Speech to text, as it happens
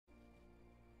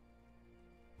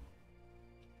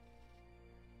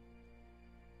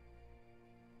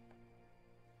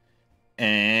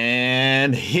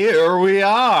And here we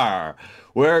are.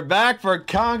 We're back for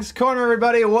Kong's Corner,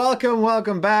 everybody.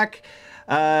 Welcome back.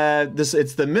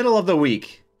 It's the middle of the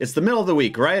week. It's the middle of the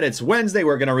week, right? It's Wednesday.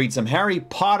 We're gonna read some Harry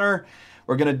Potter.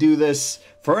 We're gonna do this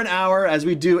for an hour, as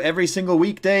we do every single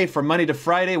weekday from Monday to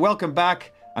Friday. Welcome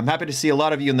back. I'm happy to see a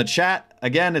lot of you in the chat.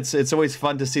 Again, it's always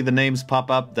fun to see the names pop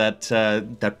up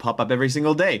that pop up every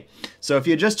single day. So if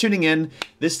you're just tuning in,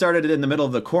 this started in the middle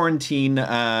of the quarantine,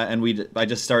 and I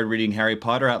just started reading Harry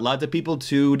Potter out loud to people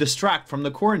to distract from the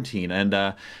quarantine,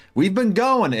 and we've been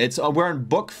going. We're in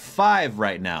book 5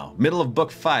 right now, middle of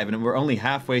book 5, and we're only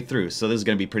halfway through. So this is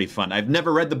going to be pretty fun. I've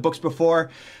never read the books before.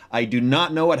 I do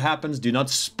not know what happens. Do not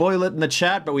spoil it in the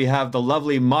chat. But we have the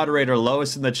lovely moderator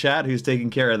Lois in the chat who's taking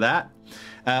care of that.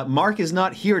 Mark is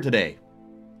not here today.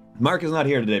 Mark is not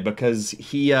here today because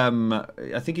he,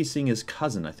 I think he's seeing his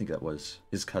cousin. I think that was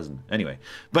his cousin. Anyway,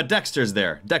 but Dexter's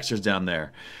there. Dexter's down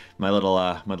there. My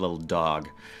little dog.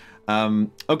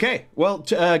 Okay, well,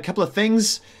 a couple of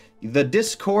things. The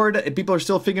Discord, people are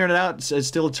still figuring it out,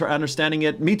 still understanding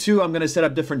it. Me too, I'm going to set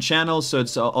up different channels so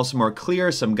it's also more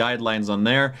clear, some guidelines on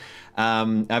there.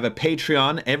 I have a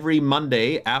Patreon every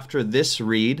Monday after this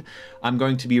read. I'm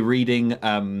going to be reading,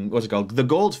 what's it called? The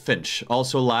Goldfinch,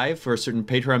 also live for certain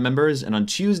Patreon members. And on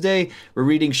Tuesday, we're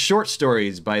reading short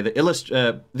stories by the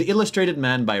Illustrated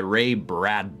Man by Ray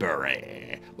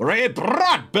Bradbury. Ray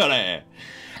Bradbury!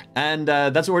 And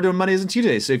that's what we're doing Mondays and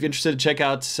Tuesdays. So if you're interested, check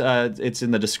out, it's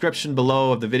in the description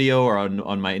below of the video or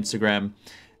on my Instagram.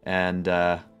 And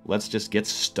let's just get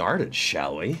started,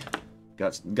 shall we?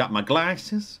 Got my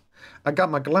glasses. I got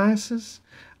my glasses.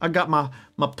 I got my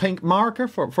pink marker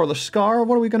for the scar.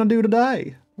 What are we going to do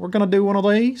today? We're going to do one of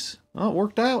these. Oh, it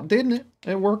worked out, didn't it?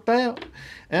 It worked out.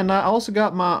 And I also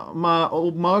got my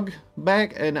old mug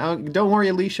back. And don't worry,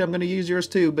 Alicia, I'm going to use yours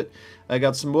too. But I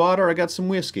got some water, I got some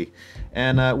whiskey.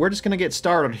 And we're just going to get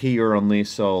started here on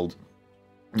this old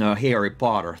Harry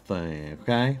Potter thing,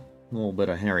 okay? A little bit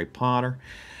of Harry Potter.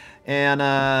 And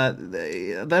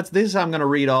this I'm going to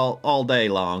read all day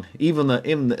long. Even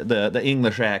the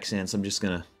English accents, I'm just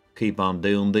going to keep on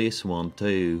doing this one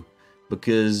too.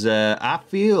 Because I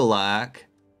feel like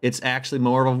it's actually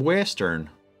more of a Western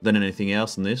than anything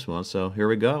else in this one. So here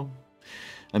we go.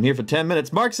 I'm here for 10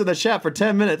 minutes. Mark's in the chat for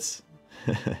 10 minutes.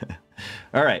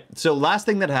 All right. So last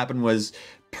thing that happened was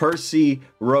Percy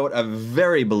wrote a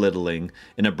very belittling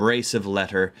and abrasive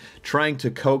letter trying to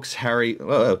coax Harry...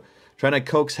 trying to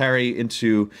coax Harry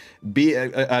into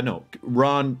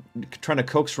Ron, trying to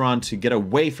coax Ron to get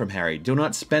away from Harry. Do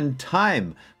not spend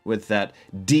time with that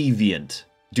deviant.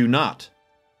 Do not.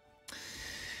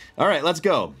 All right, let's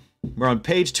go. We're on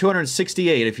page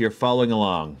 268 if you're following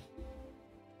along.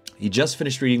 He just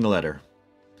finished reading the letter.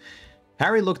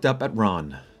 Harry looked up at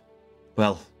Ron.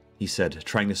 Well, he said,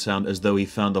 trying to sound as though he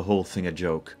found the whole thing a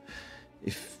joke.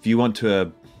 If you want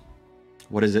to...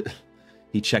 what is it?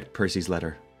 He checked Percy's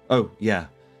letter. Oh, yeah.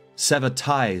 Sever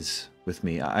ties with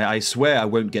me. I swear I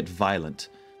won't get violent.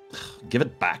 Give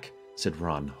it back, said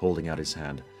Ron, holding out his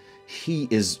hand. He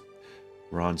is...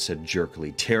 Ron said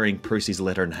jerkily, tearing Percy's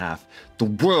letter in half. The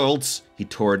world's... He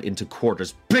tore it into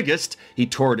quarters. Biggest... He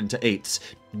tore it into eighths.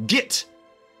 Git!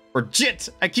 Or jit!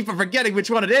 I keep on forgetting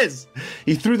which one it is!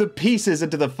 He threw the pieces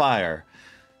into the fire.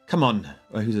 Come on.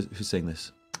 Who's saying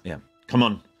this? Yeah. Come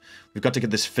on. We've got to get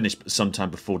this finished sometime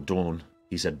before dawn,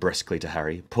 he said briskly to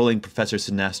Harry, pulling Professor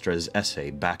Sinastra's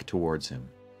essay back towards him.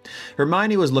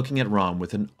 Hermione was looking at Ron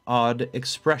with an odd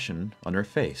expression on her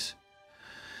face.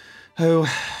 Oh,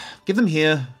 give them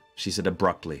here, she said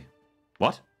abruptly.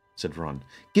 What? Said Ron.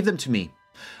 Give them to me.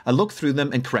 I'll look through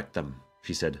them and correct them,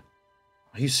 she said.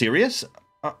 Are you serious?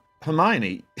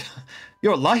 Hermione,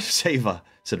 you're a lifesaver,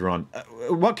 said Ron.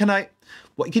 What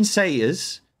you can say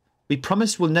is, we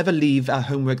promise we'll never leave our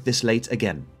homework this late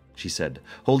again, she said,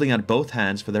 holding out both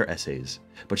hands for their essays,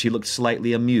 but she looked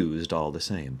slightly amused all the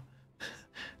same.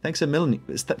 Thanks a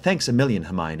million,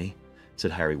 Hermione,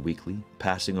 said Harry weakly,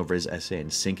 passing over his essay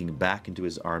and sinking back into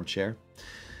his armchair,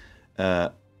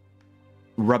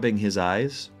 rubbing his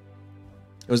eyes.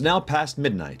 It was now past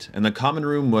midnight, and the common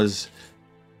room was...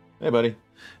 Hey, buddy.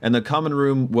 And the common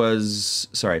room was...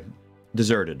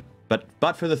 deserted.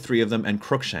 But for the three of them and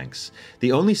Crookshanks.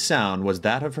 The only sound was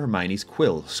that of Hermione's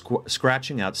quill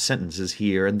scratching out sentences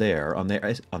here and there on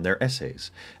their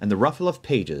essays, and the ruffle of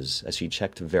pages as she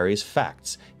checked various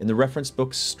facts in the reference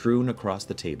books strewn across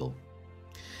the table.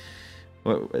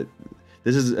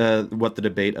 This is what the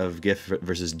debate of GIF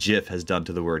versus GIF has done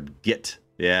to the word git.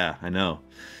 Yeah, I know.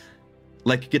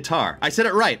 Like guitar. I said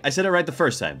it right. I said it right the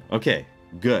first time. Okay,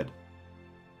 good.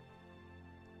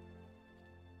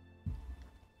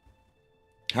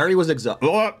 Harry was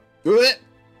exhausted.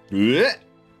 Blech.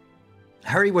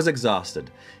 Harry was exhausted.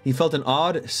 He felt an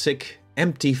odd, sick,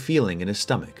 empty feeling in his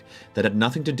stomach that had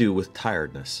nothing to do with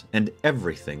tiredness and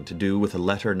everything to do with a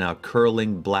letter now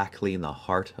curling blackly in the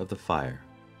heart of the fire.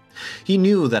 He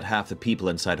knew that half the people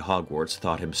inside Hogwarts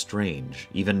thought him strange,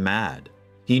 even mad.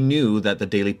 He knew that the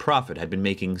Daily Prophet had been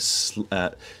making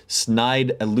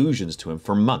snide allusions to him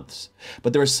for months,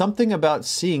 but there was something about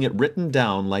seeing it written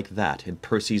down like that in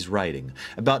Percy's writing,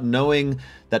 about knowing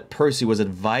that Percy was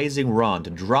advising Ron to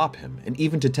drop him and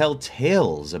even to tell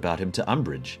tales about him to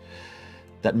Umbridge,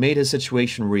 that made his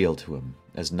situation real to him,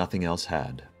 as nothing else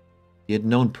had. He had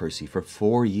known Percy for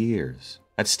 4 years,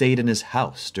 had stayed in his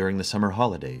house during the summer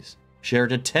holidays,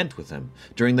 shared a tent with him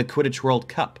during the Quidditch World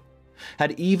Cup,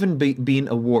 had even been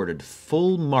awarded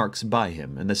full marks by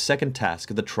him in the second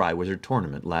task of the Triwizard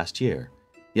Tournament last year.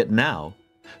 Yet now,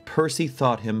 Percy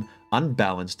thought him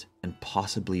unbalanced and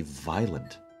possibly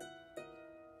violent.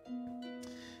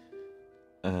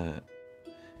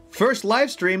 First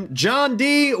live stream, John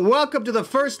D. Welcome to the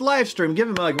first live stream. Give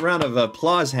him a round of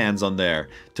applause hands on there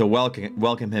to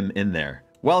welcome him in there.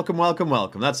 Welcome, welcome,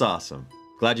 welcome. That's awesome.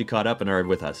 Glad you caught up and are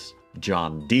with us,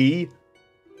 John D.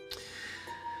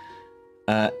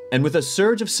 And with a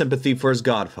surge of sympathy for his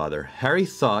godfather, Harry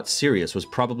thought Sirius was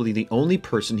probably the only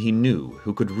person he knew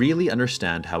who could really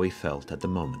understand how he felt at the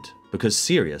moment, because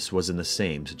Sirius was in the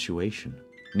same situation.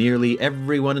 Nearly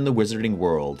everyone in the wizarding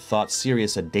world thought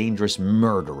Sirius a dangerous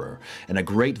murderer and a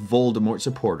great Voldemort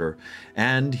supporter,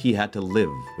 and he had to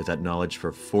live with that knowledge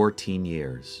for 14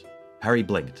 years. Harry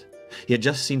blinked. He had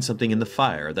just seen something in the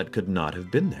fire that could not have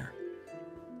been there.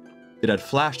 It had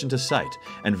flashed into sight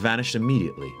and vanished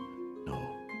immediately. No,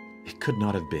 it could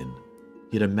not have been.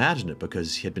 He had imagined it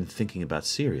because he had been thinking about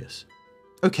Sirius.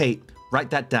 Okay,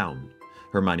 write that down,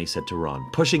 Hermione said to Ron,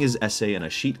 pushing his essay and a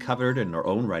sheet covered in her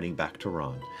own writing back to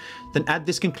Ron. Then add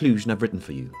this conclusion I've written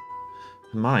for you.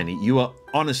 Hermione, you are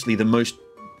honestly the most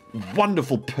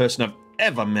wonderful person I've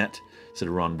ever met, said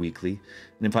Ron weakly.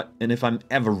 And if I'm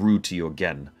ever rude to you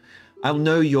again, I'll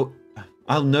know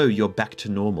you're back to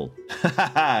normal. Ha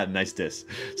ha ha, nice diss,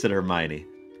 said Hermione.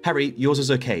 Harry, yours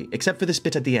is okay, except for this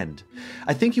bit at the end.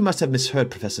 I think you must have misheard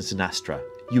Professor Sinastra.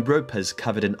 Europa's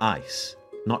covered in ice,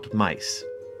 not mice.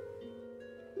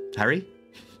 Harry?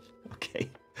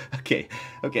 Okay.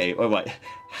 Wait, what?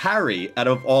 Harry, out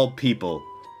of all people,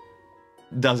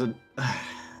 doesn't...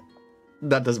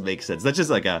 That doesn't make sense. That's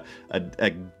just like a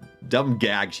dumb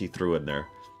gag she threw in there.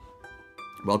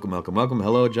 Welcome.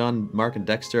 Hello, John, Mark, and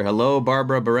Dexter. Hello,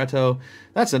 Barbara Barreto.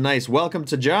 That's a nice welcome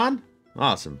to John.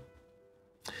 Awesome.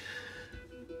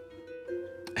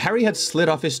 Harry had slid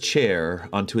off his chair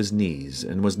onto his knees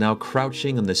and was now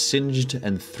crouching on the singed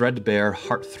and threadbare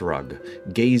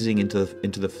hearthrug, gazing into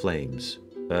the flames.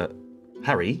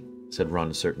 Harry, said Ron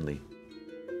uncertainly,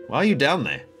 why are you down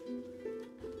there?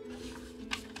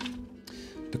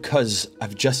 Because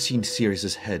I've just seen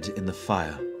Sirius's head in the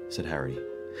fire, said Harry.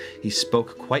 He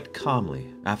spoke quite calmly.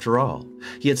 After all,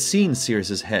 he had seen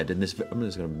Sirius's head in this... I'm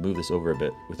just going to move this over a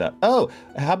bit without... Oh,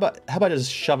 how about I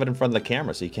just shove it in front of the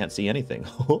camera so you can't see anything?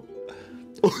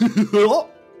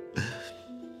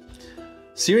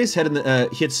 Sirius' head in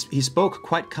the... He spoke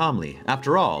quite calmly.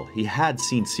 After all, he had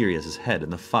seen Sirius's head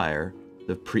in the fire,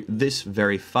 this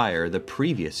very fire, the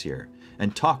previous year,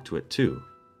 and talked to it too.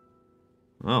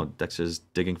 Oh, Dexter's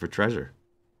digging for treasure.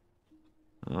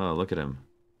 Oh, look at him.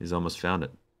 He's almost found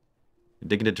it.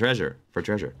 Digging to treasure. For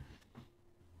treasure.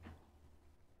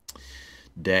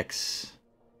 Dex.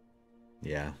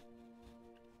 Yeah.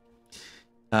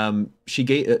 She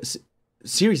gave...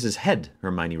 Sirius's head,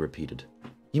 Hermione repeated.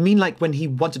 You mean like when he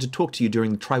wanted to talk to you during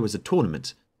the Triwizard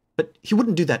Tournament? But he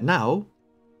wouldn't do that now.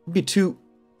 It'd be too...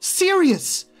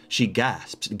 Sirius! She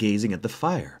gasped, gazing at the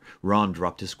fire. Ron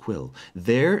dropped his quill.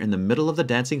 There, in the middle of the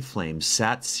dancing flames,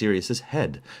 sat Sirius's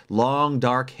head, long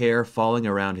dark hair falling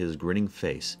around his grinning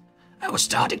face. I was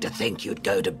starting to think you'd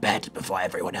go to bed before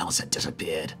everyone else had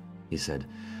disappeared, he said.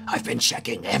 I've been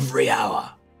checking every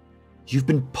hour. You've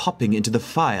been popping into the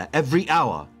fire every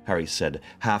hour, Harry said,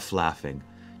 half laughing.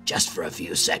 Just for a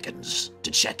few seconds, to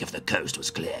check if the coast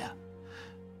was clear.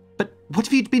 But what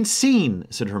have you been seeing?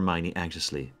 Said Hermione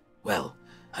anxiously. Well,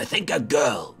 I think a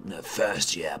girl in her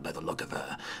first year, by the look of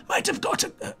her, might have got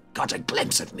a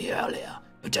glimpse of me earlier.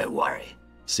 But don't worry,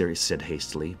 Sirius said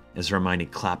hastily, as Hermione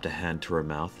clapped a hand to her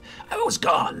mouth. I was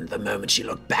gone the moment she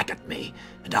looked back at me,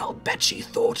 and I'll bet she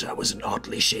thought I was an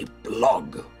oddly shaped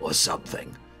log or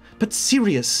something. But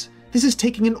Sirius, this is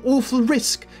taking an awful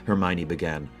risk, Hermione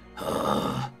began.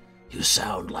 You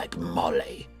sound like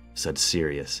Molly, said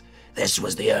Sirius. This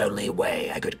was the only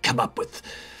way I could come up with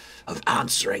of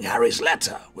answering Harry's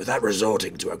letter without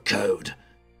resorting to a code.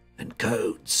 and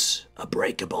codes are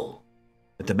breakable.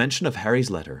 At the mention of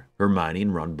Harry's letter, Hermione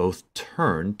and Ron both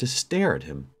turned to stare at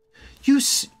him. You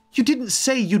didn't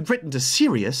say you'd written to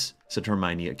Sirius, said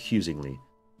Hermione accusingly.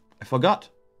 I forgot,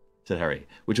 said Harry,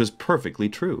 which was perfectly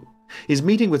true. His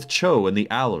meeting with Cho in the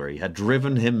Owlery had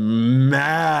driven him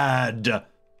mad. It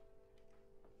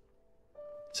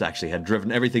actually had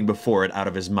driven everything before it out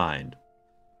of his mind.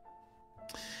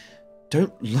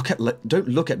 Don't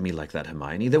look at me like that,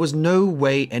 Hermione. There was no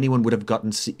way anyone would have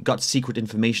got secret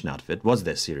information out of it, was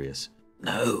there, Sirius?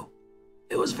 No,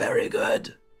 it was very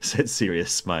good, said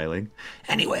Sirius, smiling.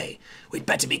 Anyway, we'd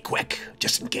better be quick,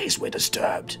 just in case we're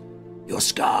disturbed. Your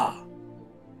scar.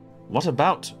 What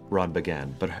about? Ron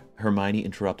began, but Hermione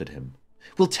interrupted him.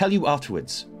 We'll tell you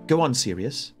afterwards. Go on,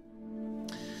 Sirius.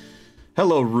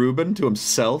 Hello, Reuben, to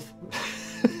himself.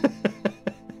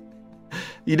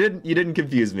 You didn't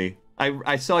confuse me.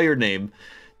 I saw your name.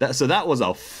 So that was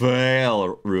a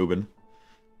fail, Reuben.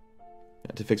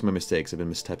 Yeah, to fix my mistakes, I've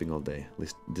been mistyping all day. At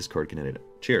least Discord can edit it.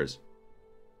 Cheers.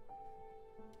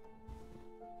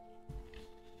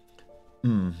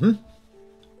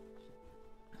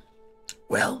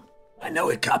 Well, I know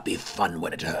it can't be fun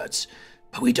when it hurts,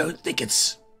 but we don't think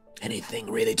it's anything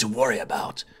really to worry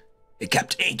about. It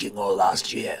kept aching all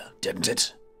last year, didn't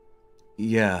it?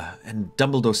 Yeah, and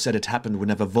Dumbledore said it happened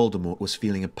whenever Voldemort was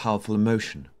feeling a powerful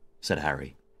emotion, said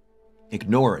Harry,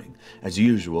 ignoring, as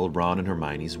usual, Ron and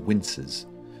Hermione's winces.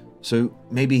 So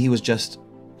maybe he was just,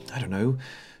 I don't know,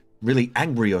 really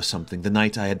angry or something the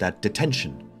night I had that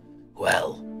detention.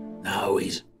 Well, now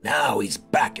he's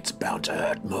back, it's bound to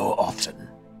hurt more often,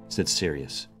 said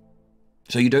Sirius.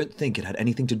 So you don't think it had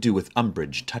anything to do with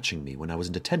Umbridge touching me when I was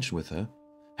in detention with her?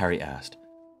 Harry asked.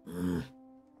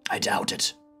 I doubt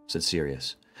it, said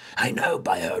Sirius. I know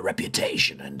by her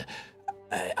reputation, and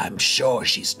I'm sure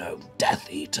she's no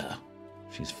Death Eater.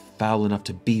 She's foul enough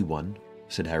to be one,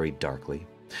 said Harry darkly,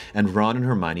 and Ron and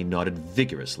Hermione nodded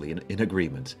vigorously in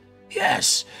agreement.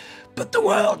 Yes, but the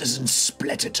world isn't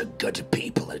split into good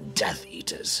people and Death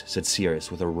Eaters, said Sirius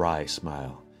with a wry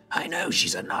smile. I know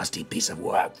she's a nasty piece of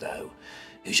work, though.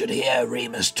 You should hear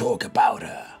Remus talk about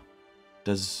her.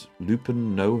 Does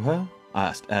Lupin know her?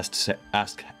 Asked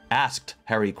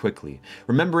Harry quickly,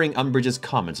 remembering Umbridge's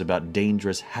comments about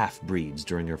dangerous half-breeds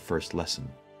during her first lesson.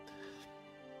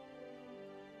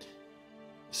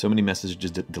 So many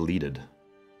messages deleted.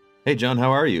 Hey, John,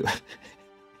 how are you?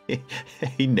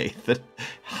 Hey, Nathan.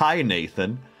 Hi,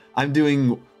 Nathan. I'm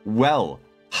doing well.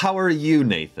 How are you,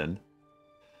 Nathan?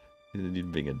 You're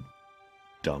being a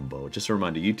Dumbo. Just a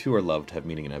reminder, you two are loved, have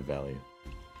meaning, and have value.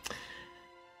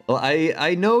 Well,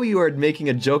 I know you are making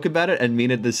a joke about it and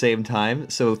mean it at the same time,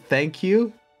 so thank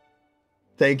you.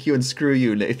 Thank you and screw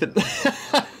you, Nathan.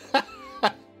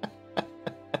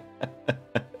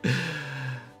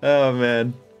 Oh,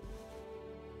 man.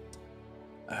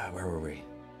 Where were we?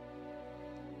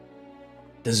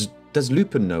 Does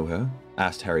Lupin know her?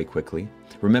 Asked Harry quickly,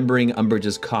 remembering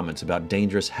Umbridge's comments about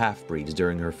dangerous half-breeds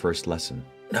during her first lesson.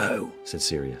 No, said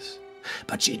Sirius.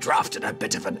 But she drafted a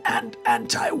bit of an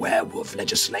anti-werewolf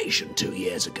legislation 2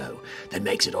 years ago that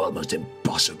makes it almost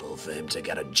impossible for him to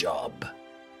get a job.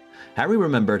 Harry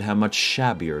remembered how much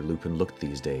shabbier Lupin looked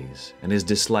these days, and his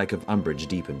dislike of Umbridge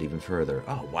deepened even further.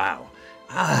 Oh, wow.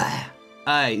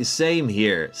 Aye, same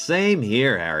here,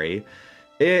 Harry.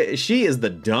 She is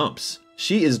the dumps.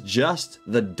 She is just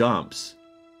the dumps.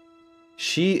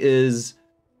 She is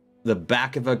the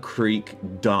back of a creek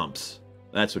dumps.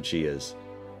 That's what she is.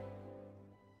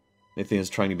 Nathan is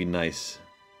trying to be nice.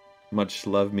 Much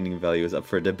love, meaning, value is up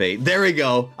for debate. There we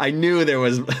go. I knew there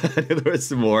was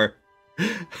some more.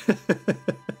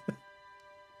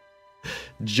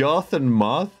 Joth and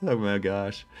Moth? Oh my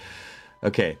gosh.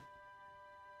 Okay.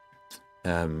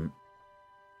 Where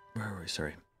were we?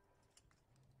 Sorry.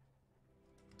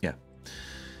 Yeah.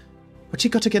 What she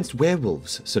got against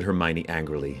werewolves? Said Hermione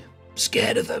angrily.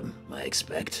 Scared of them, I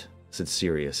expect, said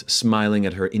Sirius, smiling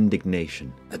at her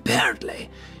indignation. Apparently,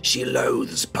 she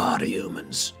loathes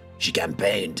party-humans. She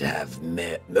campaigned to have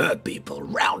mer people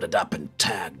rounded up and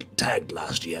tagged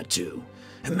last year, too.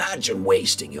 Imagine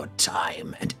wasting your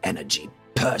time and energy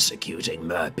persecuting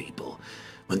mer people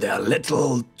when they're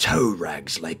little toe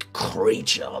rags like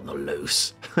Creature on the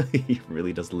loose. He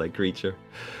really does like Creature.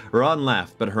 Ron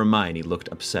laughed, but Hermione looked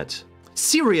upset.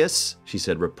 Sirius, she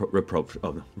said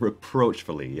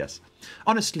reproachfully, yes.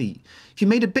 Honestly, if you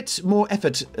made a bit more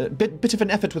effort, bit of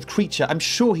an effort with Creature, I'm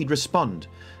sure he'd respond.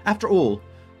 After all,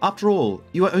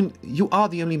 you are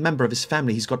the only member of his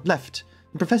family he's got left.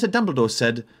 And Professor Dumbledore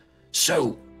said...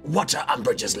 So, what are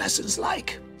Umbridge's lessons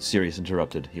like? Sirius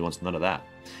interrupted. He wants none of that.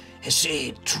 Is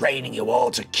she training you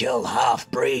all to kill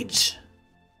half-breeds?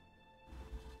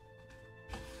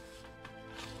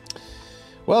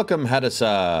 Welcome,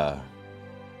 Hadassa.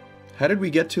 How did we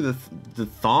get to the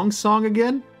thong song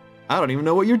again? I don't even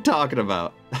know what you're talking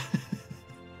about.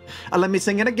 Let me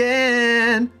sing it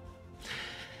again.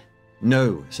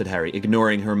 No, said Harry,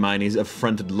 ignoring Hermione's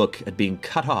affronted look at being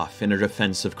cut off in a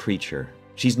defensive creature.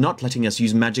 She's not letting us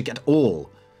use magic at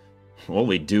all. All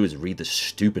we do is read the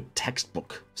stupid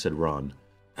textbook, said Ron.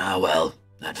 Ah, well,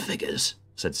 that figures,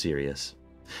 said Sirius.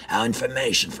 Our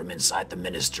information from inside the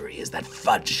Ministry is that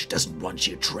Fudge doesn't want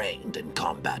you trained in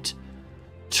combat.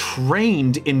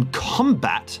 Trained in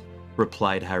combat?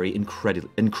 Replied Harry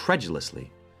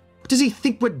incredulously. What does he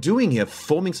think we're doing here,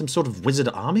 forming some sort of wizard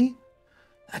army?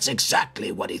 That's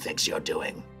exactly what he thinks you're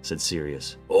doing, said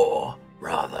Sirius. Or,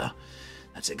 rather,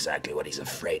 that's exactly what he's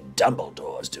afraid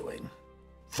Dumbledore's doing.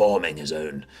 Forming his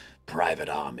own private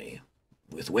army,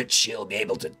 with which he'll be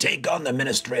able to take on the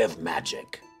Ministry of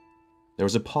Magic. There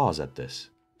was a pause at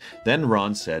this. Then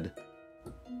Ron said,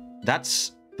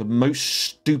 That's the most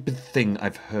stupid thing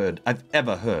I've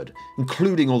ever heard,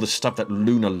 including all the stuff that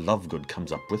Luna Lovegood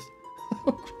comes up with.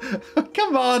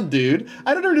 Come on, dude.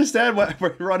 I don't understand why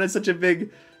Ron has such a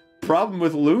big problem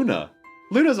with Luna.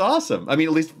 Luna's awesome. I mean,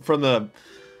 at least from the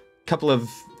couple of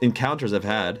encounters I've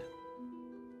had.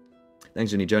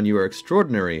 Thanks, Jenny John. You are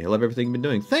extraordinary. I love everything you've been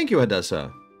doing. Thank you,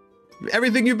 Hadassa.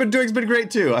 Everything you've been doing has been great,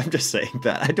 too. I'm just saying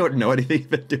that. I don't know anything you've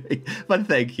been doing, but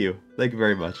thank you. Thank you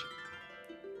very much.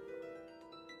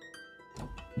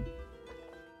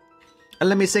 And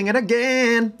let me sing it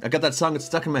again. I got that song that's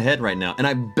stuck in my head right now, and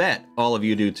I bet all of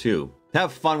you do, too.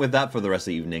 Have fun with that for the rest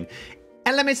of the evening.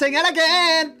 And let me sing it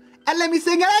again. And let me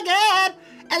sing it again.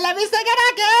 And let me sing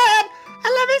it again.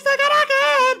 And let me sing it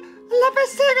again. And let me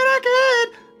sing it again.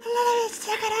 And let me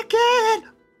sing it again.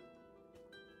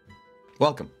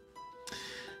 Welcome.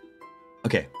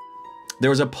 Okay,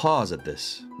 there was a pause at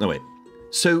this. No, wait.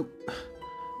 So,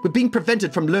 we're being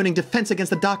prevented from learning defense against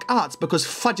the dark arts because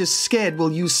Fudge is scared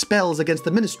we'll use spells against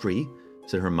the Ministry,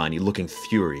 said Hermione, looking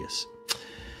furious.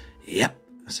 Yep,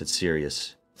 said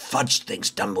Sirius. Fudge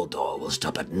thinks Dumbledore will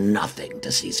stop at nothing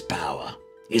to seize power.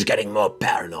 He's getting more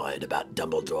paranoid about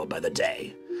Dumbledore by the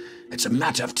day. It's a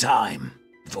matter of time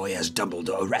before he has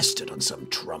Dumbledore arrested on some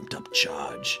trumped-up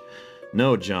charge.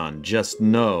 No, John, just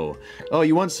no. Oh,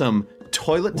 you want some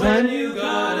toilet time? When you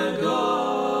gotta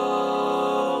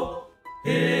go,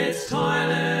 it's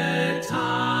toilet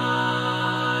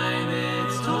time,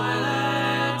 it's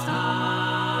toilet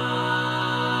time.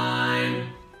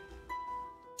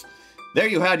 There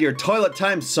you had your toilet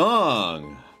time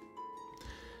song.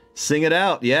 Sing it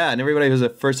out, yeah, and everybody who's a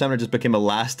first timer just became a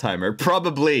last timer.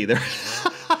 Probably.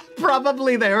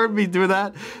 Probably they heard me do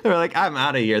that. They were like, I'm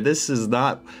out of here. This is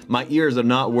not, my ears are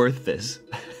not worth this.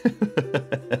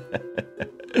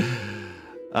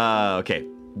 Okay,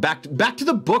 back to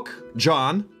the book,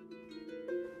 John.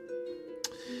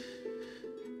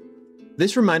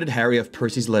 This reminded Harry of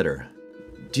Percy's letter.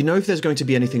 Do you know if there's going to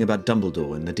be anything about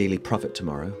Dumbledore in the Daily Prophet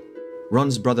tomorrow?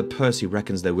 Ron's brother Percy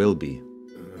reckons there will be.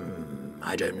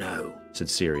 I don't know, said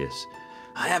Sirius.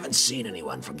 I haven't seen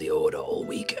anyone from the Order all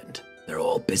weekend. They're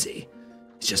all busy.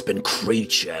 It's just been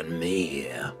Creature and me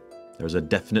here. There was a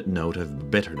definite note of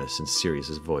bitterness in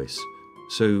Sirius's voice.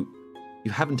 So,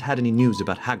 you haven't had any news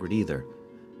about Hagrid either?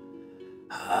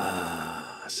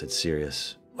 Said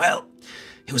Sirius. Well,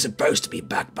 he was supposed to be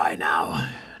back by now.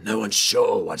 No one's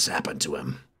sure what's happened to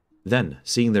him. Then,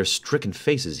 seeing their stricken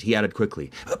faces, he added quickly,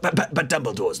 But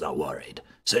Dumbledore's not worried.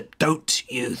 So don't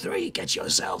you three get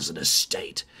yourselves in a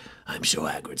state. I'm sure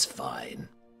Hagrid's fine.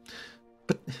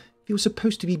 But he was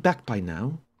supposed to be back by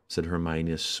now, said Hermione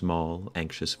in a small,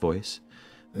 anxious voice.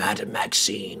 Madame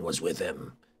Maxine was with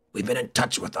him. We've been in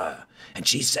touch with her, and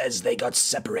she says they got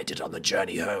separated on the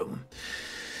journey home.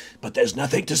 But there's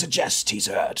nothing to suggest he's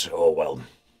hurt, or, well,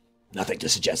 nothing to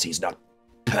suggest he's not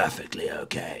perfectly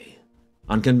okay.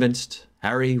 Unconvinced,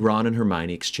 Harry, Ron, and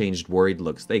Hermione exchanged worried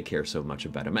looks. They care so much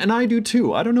about him. And I do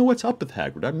too. I don't know what's up with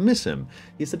Hagrid. I miss him.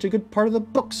 He's such a good part of the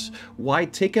books. Why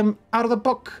take him out of the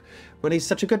book when he's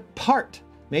such a good part?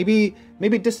 Maybe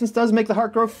distance does make the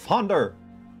heart grow fonder.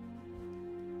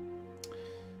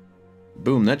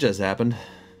 Boom, that just happened.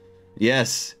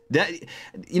 Yes.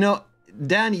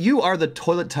 Dan, you are the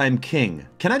Toilet Time King.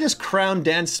 Can I just crown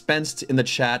Dan Spence in the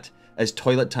chat as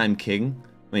Toilet Time King?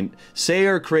 I mean,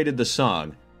 Sayer created the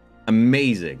song.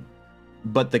 Amazing.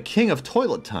 But the king of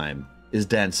Toilet Time is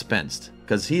Dan Spence,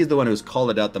 because he's the one who's called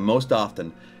it out the most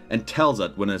often and tells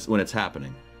it when it's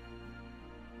happening.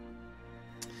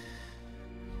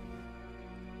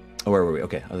 Oh, where were we?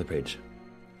 Okay, other page.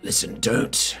 Listen,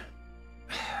 don't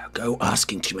go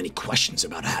asking too many questions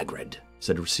about Hagrid,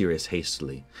 said Sirius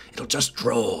hastily. It'll just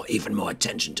draw even more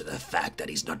attention to the fact that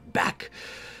he's not back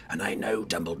And I know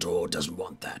Dumbledore doesn't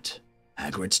want that.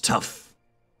 Hagrid's tough.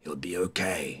 He'll be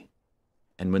okay.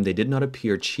 And when they did not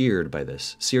appear cheered by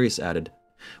this, Sirius added,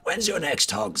 When's your next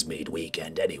Hogsmeade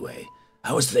weekend, anyway?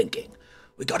 I was thinking,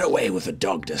 we got away with a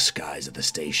dog disguise at the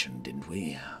station, didn't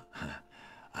we?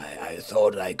 I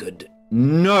thought I could...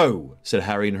 No, said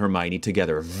Harry and Hermione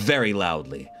together, very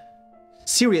loudly.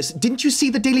 Sirius, didn't you see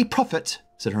the Daily Prophet?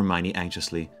 Said Hermione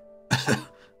anxiously.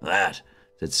 That,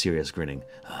 said Sirius, grinning.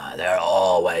 They're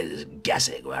always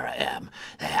guessing where I am.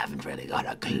 They haven't really got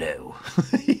a clue.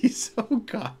 He's so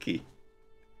cocky.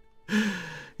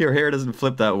 Your hair doesn't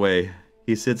flip that way.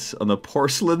 He sits on the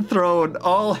porcelain throne.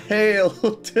 All hail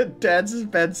to Dance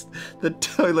Spence, the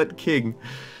Toilet King.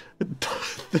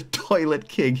 The Toilet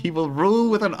King. He will rule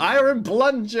with an iron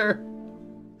plunger.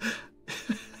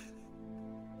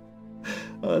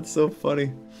 Oh, that's so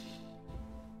funny.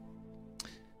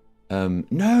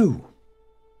 No.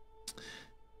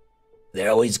 They're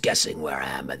always guessing where I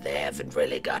am, and they haven't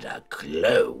really got a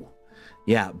clue.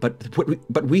 Yeah,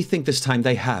 but we think this time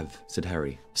they have, said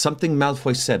Harry. Something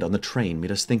Malfoy said on the train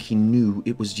made us think he knew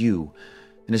it was you,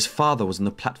 and his father was on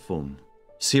the platform.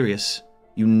 Sirius,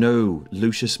 you know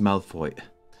Lucius Malfoy.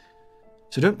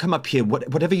 So don't come up here,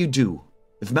 whatever you do.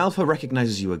 If Malfoy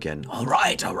recognizes you again... All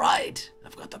right.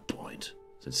 I've got the point,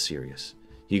 said Sirius.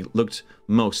 He looked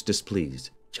most displeased.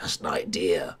 Just an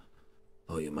idea.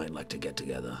 Oh, you might like to get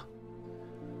together.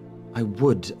 I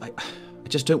would. I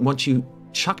just don't want you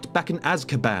chucked back in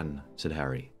Azkaban, said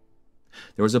Harry.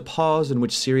 There was a pause in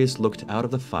which Sirius looked out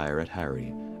of the fire at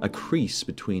Harry, a crease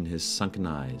between his sunken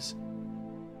eyes.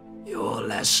 You're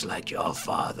less like your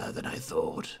father than I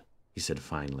thought, he said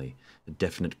finally, a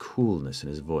definite coolness in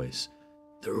his voice.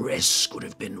 The risk would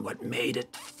have been what made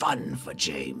it fun for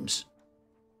James.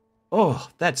 Oh,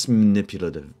 that's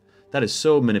manipulative. That is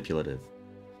so manipulative.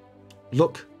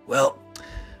 Look. Well,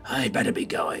 I'd better be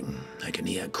going. I can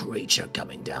hear a creature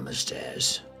coming down the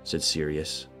stairs, said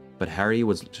Sirius, but Harry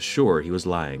was sure he was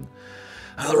lying.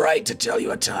 I'll write to tell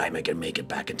you a time I can make it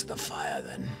back into the fire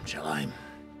then, shall I?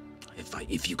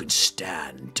 If you can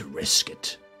stand to risk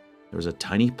it. There was a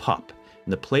tiny pop,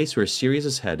 and the place where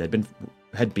Sirius's head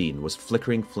had been was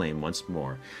flickering flame once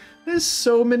more. This is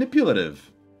so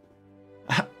manipulative.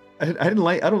 I don't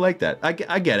like that. I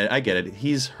get it.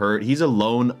 He's hurt. He's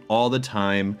alone all the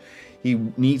time. He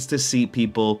needs to see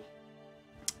people,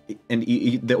 and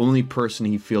the only person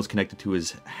he feels connected to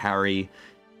is Harry.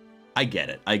 I get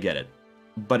it.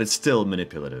 But it's still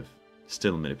manipulative.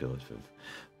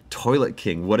 Toilet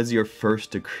King, what is your first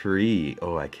decree?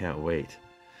 Oh, I can't wait.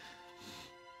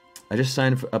 I just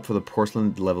signed up for the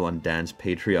porcelain level on Dan's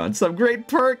Patreon. Some great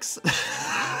perks!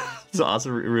 It's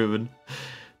awesome, Ruben.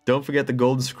 Don't forget the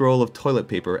golden scroll of toilet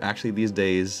paper. Actually, these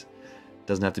days, it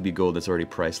doesn't have to be gold. It's already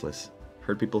priceless.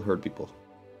 Hurt people.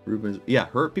 Ruben, yeah,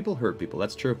 hurt people.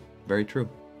 That's true. Very true.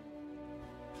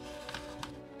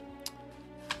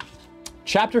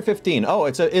 Chapter 15. Oh,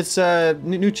 it's a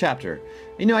new chapter.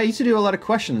 You know, I used to do a lot of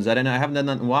questions, and I haven't done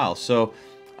that in a while. So,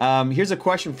 here's a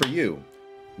question for you.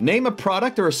 Name a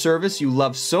product or a service you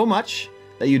love so much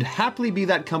that you'd happily be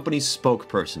that company's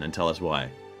spokesperson, and tell us why.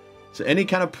 So any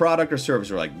kind of product or service,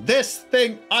 you're like, this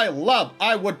thing I love,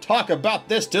 I would talk about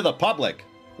this to the public.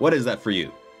 What is that for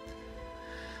you?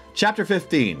 Chapter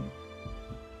 15.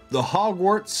 The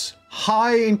Hogwarts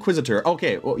High Inquisitor.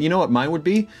 Okay, well, you know what mine would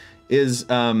be? Is,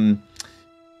 Kinder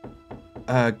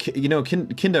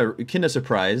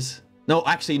Surprise. No,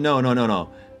 actually, no.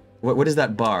 What is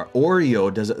that bar?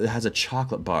 Oreo has a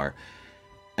chocolate bar.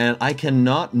 And I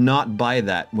cannot not buy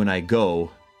that when I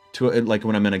go to, like,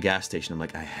 when I'm in a gas station. I'm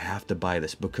like, I have to buy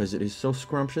this because it is so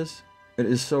scrumptious. It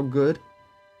is so good.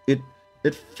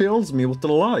 It fills me with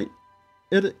delight.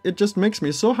 It just makes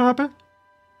me so happy.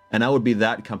 And I would be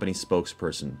that company's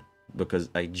spokesperson because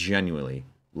I genuinely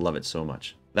love it so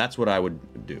much. That's what I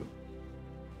would do.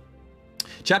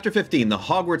 Chapter 15, The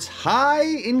Hogwarts High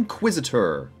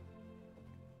Inquisitor.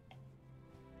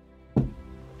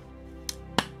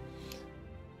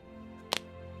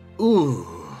 Ooh,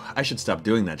 I should stop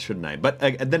doing that, shouldn't I? But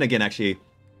then again, actually,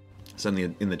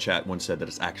 somebody in the chat once said that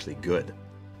it's actually good.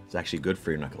 It's actually good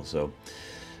for your knuckles, so...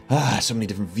 so many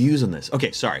different views on this.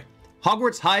 Okay, sorry.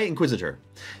 Hogwarts High Inquisitor.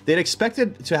 They'd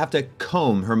expected to have to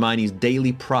comb Hermione's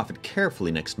Daily Prophet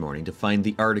carefully next morning to find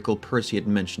the article Percy had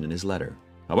mentioned in his letter.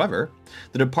 However,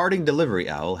 the departing delivery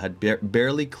owl had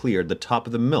barely cleared the top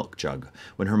of the milk jug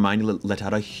when Hermione let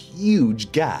out a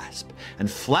huge gasp and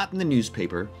flattened the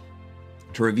newspaper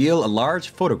to reveal a large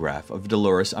photograph of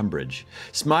Dolores Umbridge,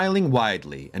 smiling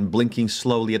widely and blinking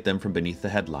slowly at them from beneath the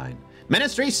headline.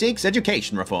 Ministry seeks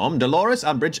education reform. Dolores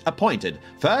Umbridge appointed.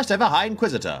 First ever High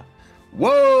Inquisitor.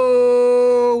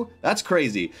 Whoa! Whoa, that's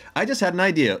crazy. I just had an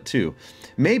idea too.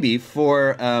 Maybe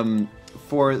for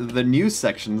the news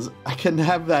sections, I can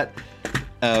have that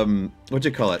what'd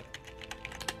you call it?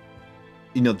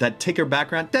 You know, that ticker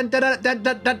background. Dun, dun, dun, dun,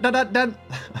 dun, dun, dun, dun.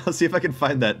 I'll see if I can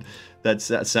find that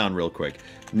sound real quick.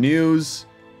 News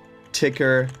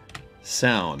ticker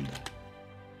sound.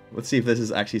 Let's see if this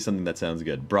is actually something that sounds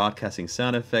good. Broadcasting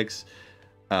sound effects.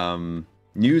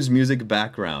 News music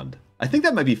background. I think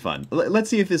that might be fun. Let's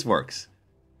see if this works.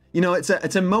 You know, it's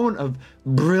a moment of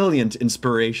brilliant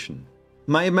inspiration.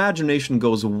 My imagination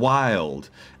goes wild,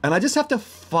 and I just have to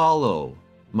follow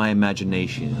my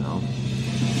imagination, you know?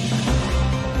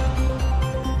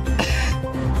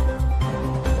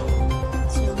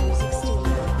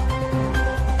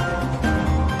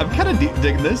 I'm kind of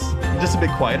digging this. Just a bit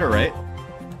quieter, right?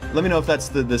 Let me know if that's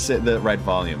the right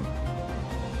volume.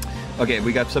 Okay,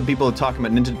 we got some people talking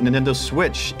about Nintendo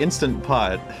Switch Instant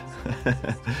Pot.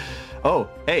 Oh,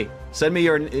 hey, send me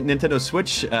your Nintendo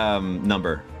Switch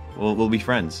number. We'll be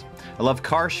friends. I love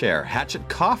Car Share, Hatchet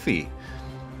Coffee,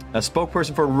 a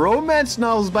spokesperson for romance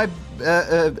novels by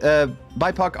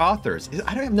BIPOC authors.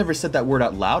 I've never said that word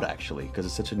out loud actually, because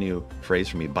it's such a new phrase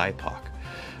for me, BIPOC.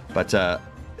 But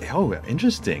oh,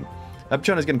 interesting.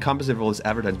 Upjohn is getting compensated for all this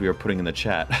advertising we were putting in the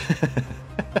chat.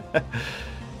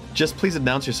 Just please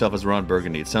announce yourself as Ron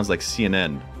Burgundy. It sounds like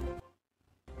CNN.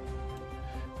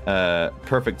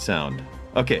 Perfect sound.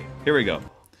 Okay, here we go.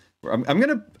 I'm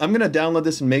gonna download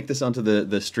this and make this onto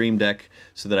the Stream Deck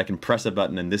so that I can press a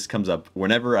button and this comes up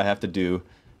whenever I have to do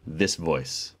this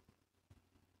voice.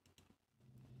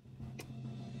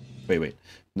 Wait.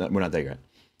 No, we're not there yet.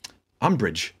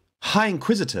 Umbridge, High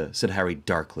Inquisitor, said Harry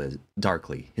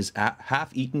darkly, his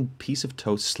half-eaten piece of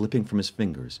toast slipping from his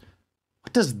fingers.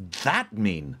 What does that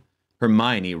mean?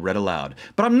 Hermione read aloud.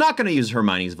 But I'm not going to use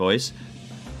Hermione's voice.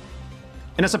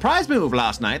 In a surprise move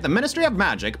last night, the Ministry of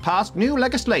Magic passed new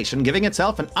legislation giving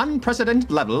itself an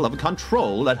unprecedented level of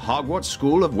control at Hogwarts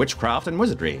School of Witchcraft and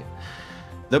Wizardry.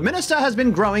 The minister has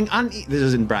been growing this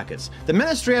is in brackets. The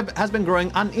ministry has been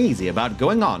growing uneasy about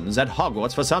going-ons at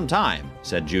Hogwarts for some time,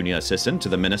 said junior assistant to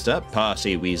the minister,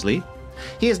 Percy Weasley.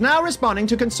 He is now responding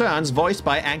to concerns voiced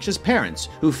by anxious parents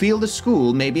who feel the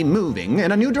school may be moving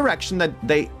in a new direction that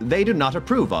they do not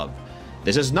approve of.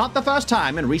 This is not the first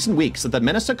time in recent weeks that the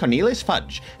Minister Cornelius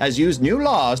Fudge has used new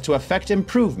laws to effect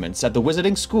improvements at the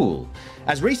Wizarding School.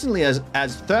 As recently as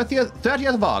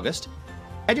 30th of August,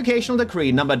 Educational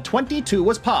Decree number 22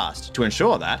 was passed to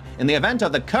ensure that, in the event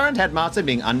of the current headmaster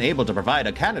being unable to provide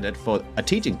a candidate for a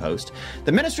teaching post,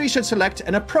 the ministry should select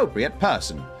an appropriate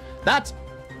person. That's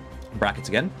brackets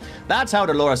again. That's how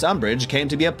Dolores Umbridge came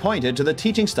to be appointed to the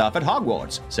teaching staff at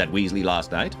Hogwarts, said Weasley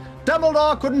last night.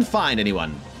 Dumbledore couldn't find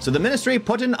anyone, so the ministry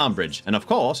put in Umbridge, and of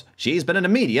course, she's been an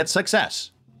immediate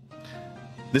success.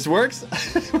 This works?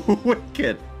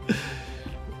 Wicked.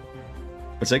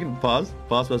 A second, pause.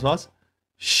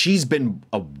 She's been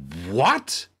a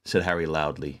what? Said Harry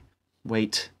loudly.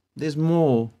 Wait, there's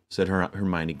more, said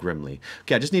Hermione grimly.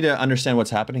 Okay, I just need to understand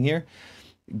what's happening here.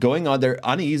 Going on, they're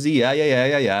uneasy,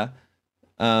 yeah.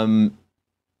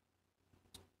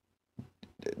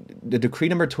 The decree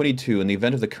number 22, in the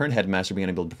event of the current headmaster being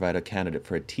unable to provide a candidate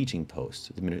for a teaching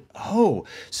post. Oh,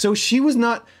 so she was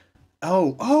not,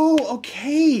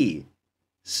 okay.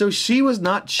 So she was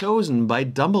not chosen by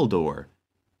Dumbledore.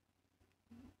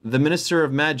 The Minister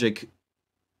of Magic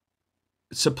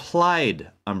supplied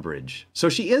Umbridge. So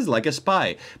she is like a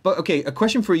spy. But okay, a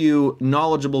question for you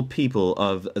knowledgeable people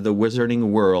of the wizarding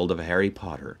world of Harry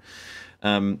Potter.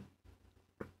 And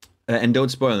don't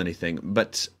spoil anything,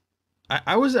 but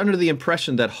I was under the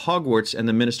impression that Hogwarts and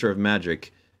the Minister of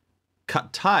Magic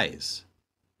cut ties.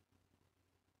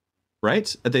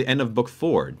 Right? At the end of book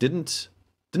 4. Didn't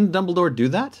Dumbledore do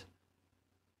that?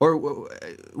 Or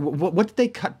what did they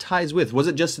cut ties with? Was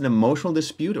it just an emotional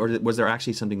dispute, or was there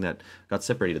actually something that got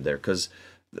separated there? Because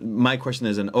my question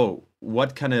is,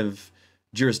 what kind of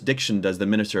jurisdiction does the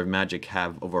Minister of Magic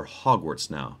have over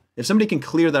Hogwarts now? If somebody can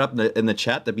clear that up in the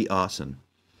chat, that'd be awesome.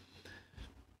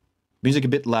 Music a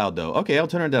bit loud, though. Okay, I'll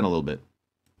turn it down a little bit.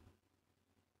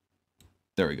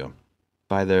 There we go.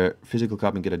 Buy the physical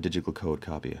copy and get a digital code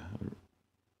copy.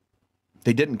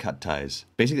 They didn't cut ties.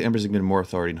 Basically, Embers have given more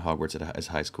authority in Hogwarts as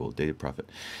high school. Dated prophet.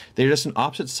 They're just on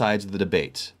opposite sides of the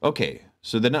debate. Okay,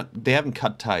 so they haven't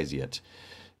cut ties yet.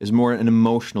 It's more an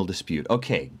emotional dispute.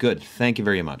 Okay, good. Thank you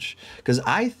very much. Because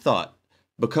I thought,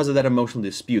 because of that emotional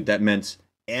dispute, that meant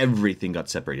everything got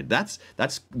separated. That's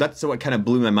what kind of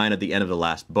blew my mind at the end of the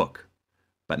last book.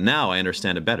 But now I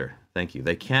understand it better. Thank you.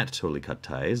 They can't totally cut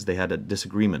ties. They had a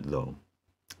disagreement, though.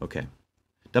 Okay.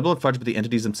 Double and Fudge, but the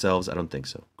entities themselves, I don't think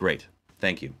so. Great.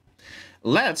 Thank you.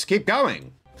 Let's keep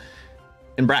going.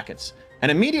 in brackets. An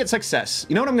immediate success.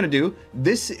 You know what I'm going to do?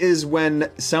 This is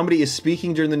when somebody is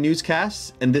speaking during the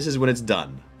newscasts, and this is when it's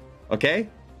done. Okay?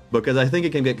 Because I think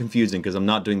it can get confusing because I'm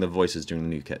not doing the voices during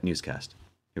the newscast.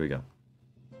 Here we go.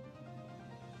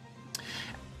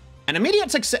 An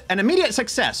immediate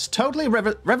success, totally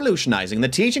revolutionizing the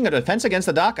teaching of Defense Against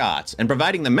the Dark Arts and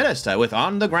providing the minister with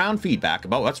on-the-ground feedback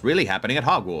about what's really happening at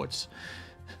Hogwarts.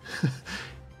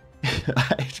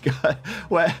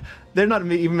 Well, they're not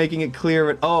even making it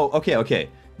clear. But, oh, okay.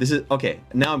 This is okay.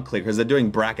 Now I'm clear because they're doing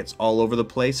brackets all over the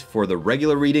place for the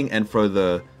regular reading and for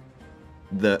the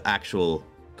actual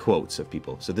quotes of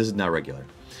people. So this is now regular.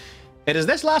 It is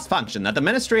this last function that the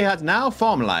ministry has now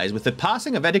formalized with the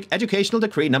passing of Educational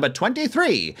Decree number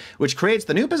 23, which creates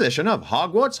the new position of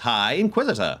Hogwarts High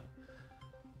Inquisitor.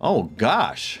 Oh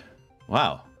gosh.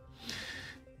 Wow.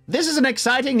 This is an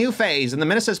exciting new phase in the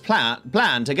minister's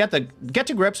plan to get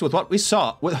to grips with what we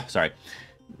saw.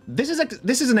 This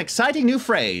is an exciting new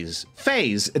phase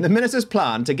in the minister's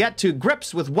plan to get to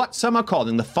grips with what some are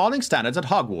calling the falling standards at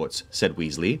Hogwarts, said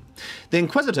Weasley. The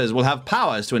Inquisitors will have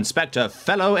powers to inspect her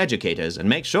fellow educators and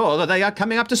make sure that they are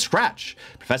coming up to scratch.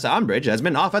 Professor Umbridge has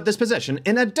been offered this position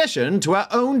in addition to her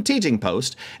own teaching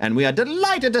post, and we are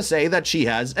delighted to say that she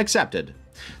has accepted.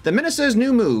 The minister's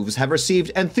new moves have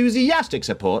received enthusiastic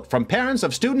support from parents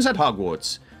of students at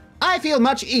Hogwarts. I feel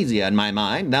much easier in my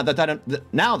mind now that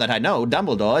I know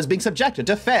Dumbledore is being subjected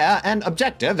to fair and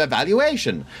objective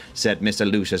evaluation, said Mr.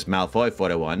 Lucius Malfoy,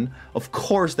 41. Of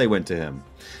course they went to him.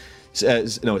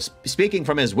 Speaking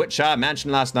from his Witchshire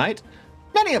mansion last night,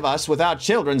 many of us with our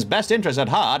children's best interests at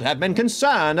heart have been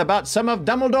concerned about some of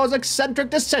Dumbledore's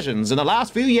eccentric decisions in the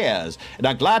last few years, and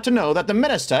are glad to know that the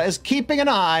minister is keeping an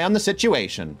eye on the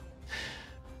situation.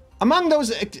 Among those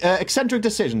eccentric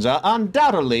decisions are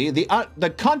undoubtedly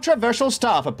the controversial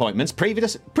staff appointments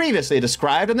previously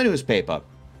described in the newspaper.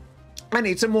 I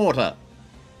need some water.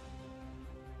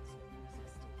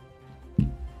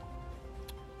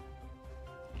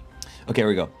 Okay, here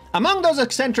we go. Among those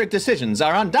eccentric decisions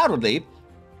are undoubtedly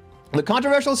the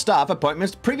controversial staff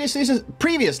appointments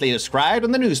previously described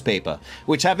in the newspaper,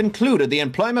 which have included the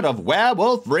employment of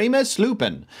werewolf Remus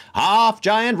Lupin,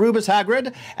 half-giant Rubus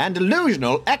Hagrid, and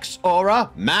delusional ex-aura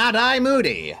Mad-Eye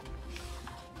Moody.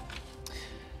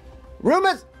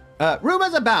 Rumors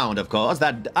abound, of course,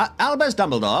 that Albus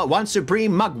Dumbledore, once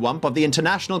supreme mugwump of the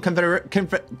International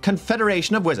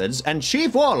Confederation of Wizards and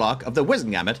chief warlock of the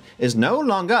Wizengamot, is no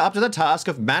longer up to the task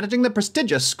of managing the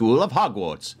prestigious school of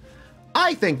Hogwarts.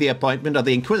 I think the appointment of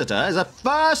the Inquisitor is a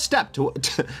first step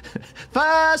towards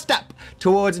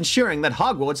ensuring that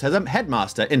Hogwarts has a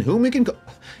headmaster in whom we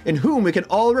can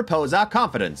all repose our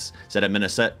confidence, said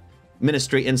a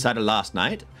ministry insider last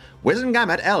night.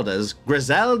 Wizengamot elders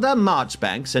Griselda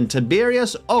Marchbanks and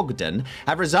Tiberius Ogden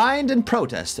have resigned in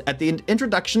protest at the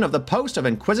introduction of the post of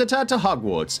Inquisitor to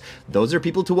Hogwarts. Those are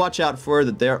people to watch out for,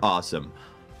 that they're awesome.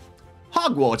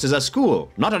 Hogwarts is a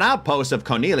school, not an outpost of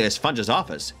Cornelius Fudge's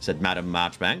office, said Madame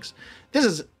Marchbanks. This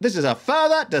is a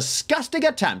further disgusting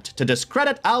attempt to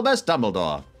discredit Albus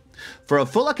Dumbledore. For a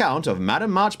full account of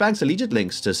Madame Marchbanks' alleged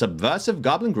links to subversive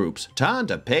goblin groups, turn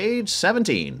to page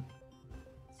 17.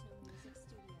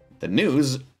 The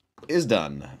news is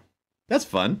done. That's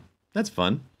fun. That's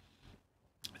fun.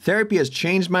 Therapy has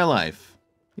changed my life.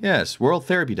 Yes, World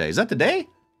Therapy Day. Is that the day?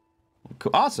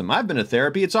 Awesome. I've been to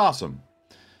therapy. It's awesome.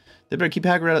 They better keep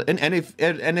Hagrid.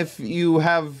 And if you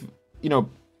have,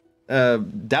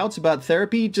 doubts about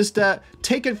therapy, just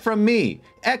take it from me,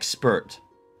 expert,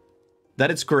 that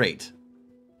it's great.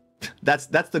 That's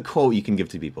the quote you can give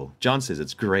to people. John says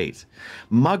it's great.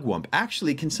 Mugwump.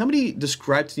 Actually, can somebody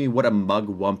describe to me what a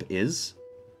mugwump is?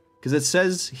 Because it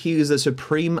says he is the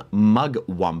supreme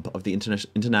mugwump of the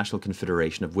International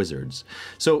Confederation of Wizards.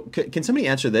 So can somebody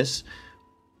answer this?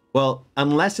 Well,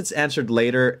 unless it's answered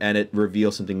later and it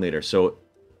reveals something later. So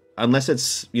unless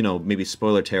it's, maybe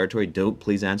spoiler territory, don't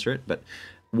please answer it. But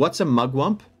what's a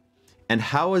mugwump? And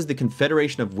how is the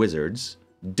Confederation of Wizards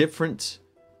different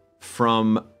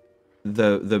from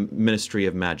the Ministry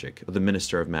of Magic, or the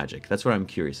Minister of Magic? That's what I'm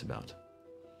curious about.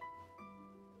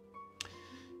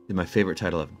 My favorite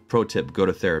title of pro tip, go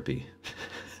to therapy.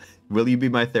 Will you be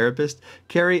my therapist?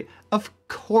 Carrie, of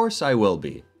course I will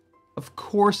be. Of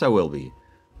course I will be.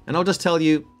 And I'll just tell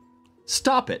you,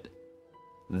 stop it.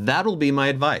 That'll be my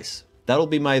advice. That'll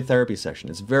be my therapy session.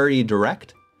 It's very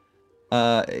direct,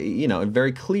 and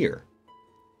very clear.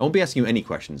 I won't be asking you any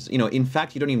questions. In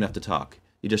fact, you don't even have to talk.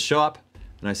 You just show up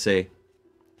and I say,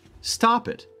 stop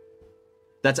it.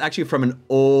 That's actually from an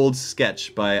old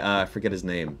sketch by, I forget his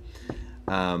name.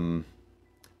 Bob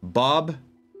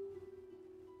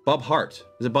Hart.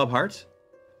 Is it Bob Hart?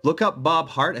 Look up Bob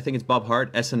Hart. I think it's Bob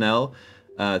Hart, SNL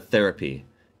Therapy.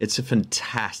 It's a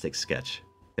fantastic sketch.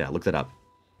 Yeah, look that up.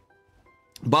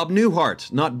 Bob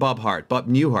Newhart, not Bob Hart. Bob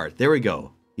Newhart. There we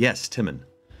go. Yes, Timon.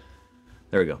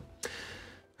 There we go.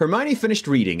 Hermione finished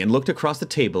reading and looked across the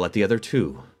table at the other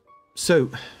two. So,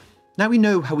 now we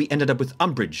know how we ended up with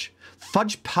Umbridge.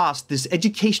 Fudge passed this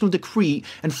educational decree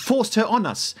and forced her on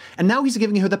us, and now he's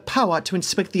giving her the power to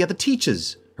inspect the other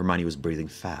teachers. Hermione was breathing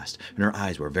fast, and her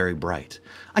eyes were very bright.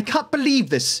 I can't believe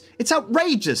this! It's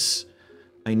outrageous!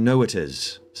 I know it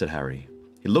is, said Harry.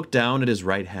 He looked down at his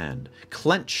right hand,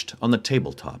 clenched on the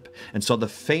tabletop, and saw the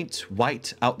faint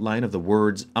white outline of the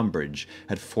words Umbridge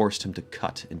had forced him to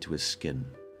cut into his skin.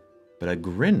 But a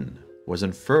grin was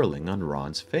unfurling on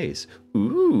Ron's face.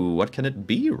 Ooh, what can it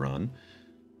be, Ron?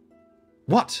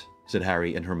 What? Said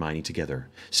Harry and Hermione together,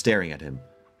 staring at him.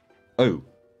 Oh,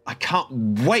 I can't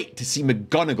wait to see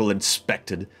McGonagall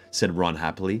inspected, said Ron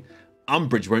happily.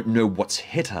 Umbridge won't know what's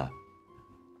hit her.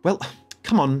 Well,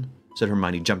 come on, said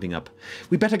Hermione, jumping up.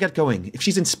 We better get going. If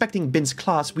she's inspecting Bin's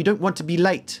class, we don't want to be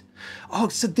late. Oh,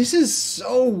 so this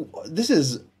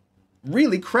is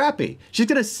really crappy. She's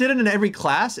going to sit in every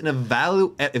class and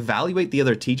evaluate the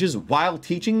other teachers while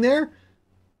teaching there?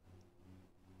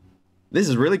 This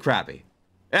is really crappy.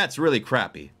 That's really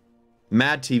crappy.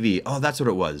 Mad TV. Oh, that's what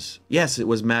it was. Yes, it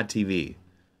was Mad TV.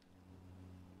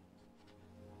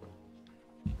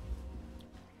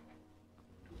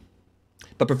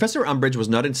 But Professor Umbridge was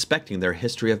not inspecting their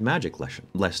history of magic lesson.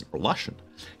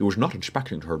 He was not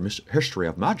inspecting her history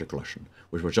of magic lesson,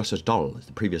 which was just as dull as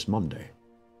the previous Monday.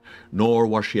 Nor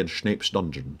was she in Snape's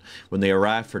dungeon when they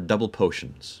arrived for double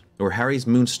potions, where Harry's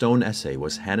Moonstone essay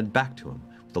was handed back to him,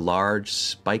 with a large,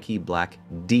 spiky black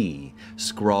D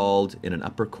scrawled in an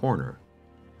upper corner.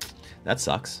 That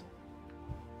sucks.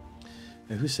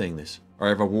 Now, who's saying this? I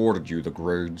have awarded you the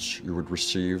grades you would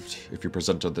receive if you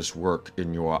presented this work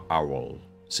in your owl,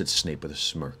 said Snape with a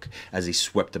smirk, as he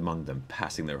swept among them,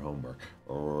 passing their homework.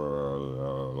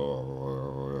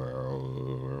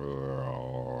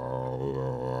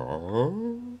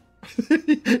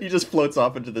 He just floats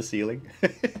off into the ceiling.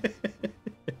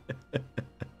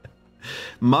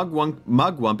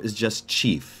 Mugwump is just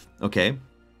chief, okay?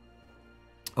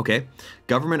 Okay.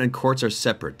 Government and courts are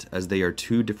separate, as they are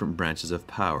two different branches of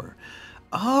power.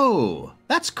 Oh,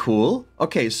 that's cool.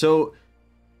 Okay, so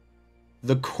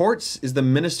the courts is the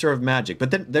Minister of Magic,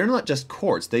 but then they're not just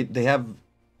courts. They have...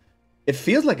 It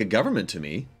feels like a government to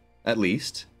me, at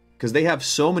least, because they have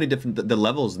so many different the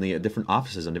levels and the different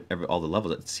offices and all the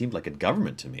levels. It seemed like a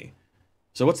government to me.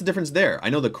 So what's the difference there? I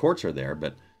know the courts are there,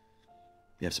 but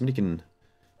yeah, if somebody can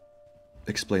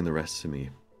explain the rest to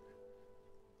me.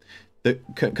 The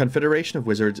Confederation of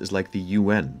Wizards is like the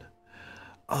UN.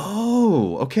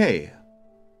 Oh, okay.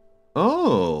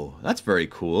 Oh, that's very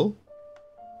cool.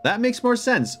 That makes more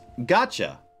sense.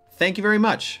 Gotcha. Thank you very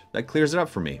much. That clears it up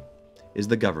for me. Is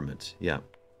the government. Yeah.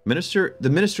 The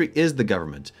ministry is the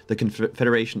government. The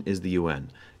Confederation is the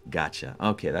UN. Gotcha.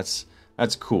 Okay, that's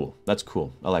cool. That's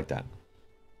cool. I like that.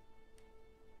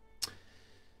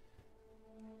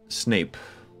 Snape.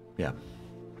 Yeah.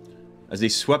 As they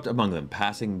swept among them,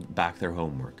 passing back their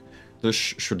homework. This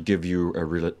should give you a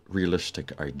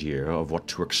realistic idea of what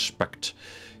to expect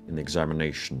in the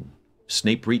examination.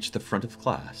 Snape reached the front of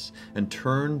class and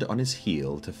turned on his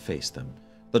heel to face them.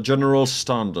 The general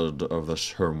standard of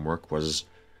this homework was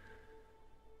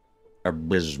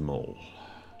abysmal.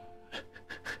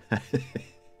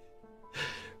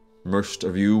 Most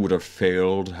of you would have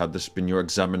failed had this been your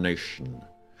examination.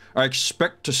 I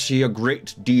expect to see a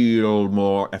great deal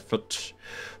more effort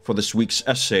for this week's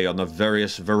essay on the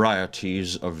various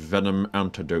varieties of venom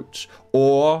antidotes,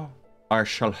 or I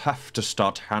shall have to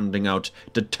start handing out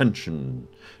detention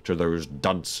to those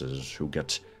dunces who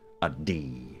get a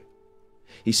D.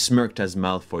 He smirked as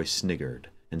Malfoy sniggered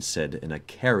and said in a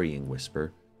carrying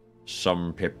whisper,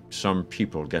 Some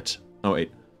people get... Oh,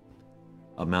 wait.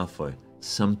 Malfoy.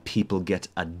 Some people get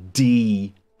a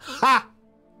D. Ha!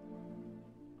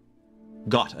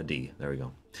 Got a D. There we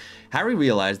go. Harry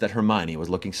realized that Hermione was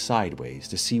looking sideways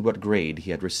to see what grade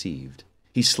he had received.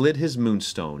 He slid his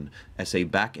Moonstone essay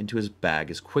back into his bag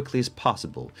as quickly as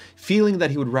possible, feeling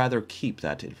that he would rather keep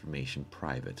that information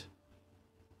private.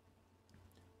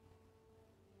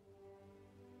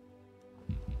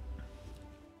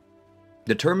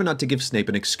 Determined not to give Snape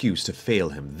an excuse to fail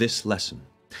him this lesson,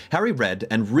 Harry read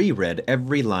and reread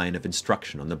every line of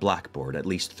instruction on the blackboard at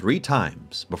least 3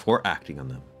 times before acting on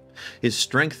them. His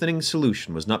strengthening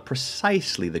solution was not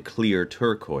precisely the clear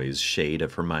turquoise shade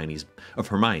of Hermione's,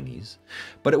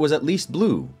 but it was at least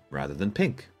blue rather than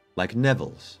pink, like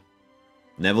Neville's.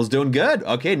 Neville's doing good.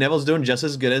 Okay, Neville's doing just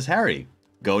as good as Harry.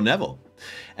 Go Neville.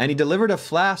 And he delivered a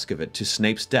flask of it to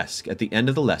Snape's desk at the end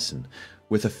of the lesson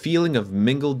with a feeling of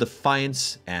mingled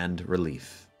defiance and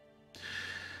relief.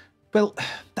 Well,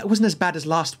 that wasn't as bad as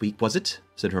last week, was it?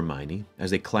 Said Hermione,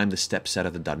 as they climbed the steps out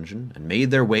of the dungeon and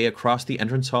made their way across the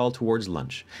entrance hall towards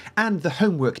lunch. And the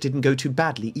homework didn't go too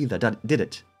badly either, did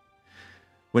it?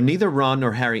 When neither Ron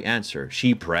nor Harry answered,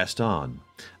 she pressed on.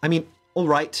 I mean, all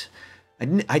right,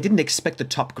 I didn't expect the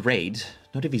top grade,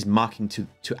 not if he's marking to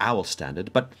owl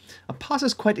standard, but a pass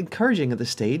is quite encouraging at this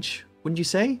stage, wouldn't you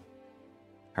say?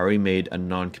 Harry made a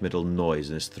non-committal noise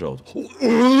in his throat.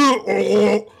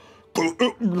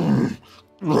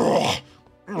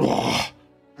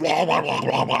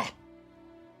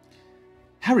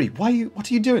 Harry, what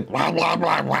are you doing?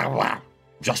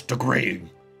 Just agreeing.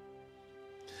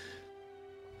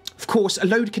 Of course, a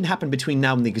load can happen between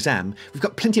now and the exam. We've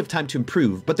got plenty of time to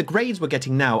improve, but the grades we're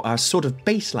getting now are sort of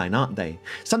baseline, aren't they?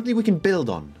 Something we can build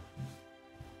on.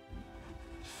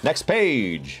 Next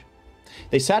page.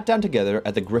 They sat down together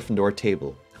at the Gryffindor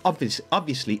table.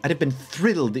 Obviously, I'd have been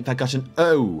thrilled if I got an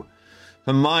O.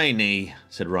 Hermione,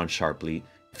 said Ron sharply,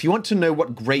 if you want to know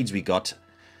what grades we got,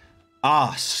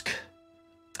 ask.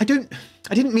 I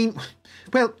didn't mean...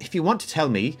 Well, if you want to tell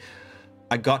me,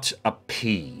 I got a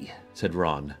P, said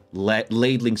Ron,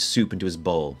 ladling soup into his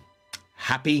bowl.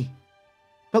 Happy?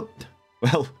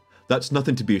 Well, that's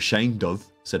nothing to be ashamed of,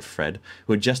 said Fred,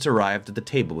 who had just arrived at the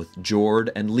table with Jord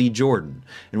and Lee Jordan,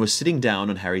 and was sitting down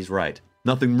on Harry's right.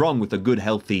 Nothing wrong with a good,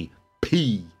 healthy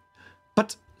P.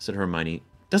 But, said Hermione,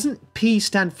 doesn't P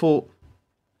stand for...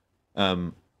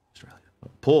 Australia.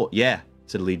 Poor, yeah,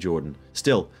 said Lee Jordan.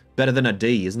 Still, better than a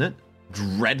D, isn't it?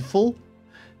 Dreadful?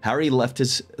 Harry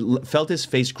felt his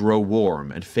face grow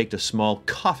warm and faked a small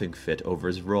coughing fit over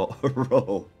his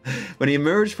roll. When he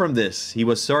emerged from this, he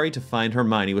was sorry to find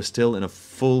Hermione was still in a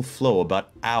full flow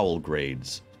about owl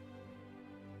grades.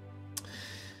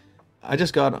 I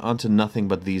just got onto nothing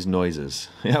but these noises.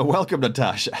 Yeah, welcome,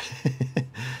 Natasha.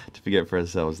 To forget for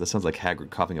ourselves. That sounds like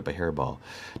Hagrid coughing up a hairball.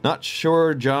 Not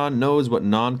sure John knows what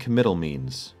non-committal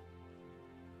means.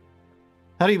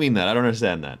 How do you mean that? I don't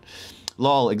understand that.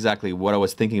 Lol, exactly what I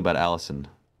was thinking about Allison.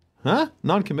 Huh?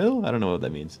 Non-committal? I don't know what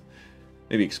that means.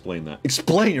 Maybe explain that.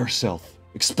 Explain yourself.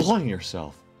 Explain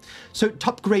yourself. So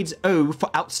top grade's O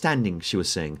for outstanding, she was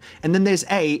saying. And then there's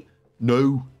A.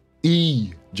 No,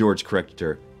 E, George corrected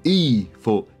her. E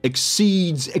for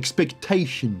exceeds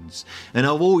expectations. And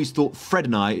I've always thought Fred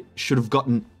and I should have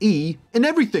gotten E in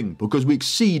everything because we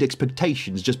exceed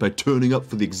expectations just by turning up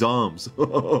for the exams.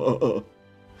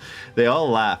 They all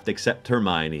laughed except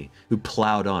Hermione, who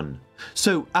ploughed on.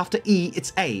 So after E,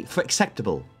 it's A for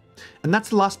acceptable. And that's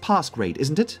the last pass grade,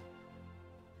 isn't it?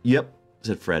 Yep,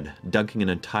 said Fred, dunking an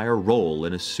entire roll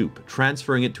in his soup,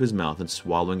 transferring it to his mouth and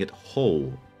swallowing it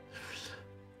whole.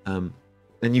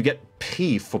 And you get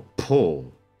P for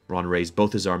pull. Ron raised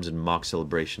both his arms in mock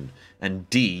celebration. And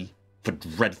D for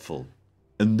dreadful.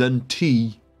 And then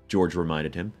T, George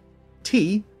reminded him.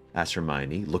 T? Asked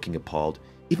Hermione, looking appalled.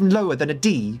 Even lower than a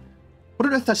D? What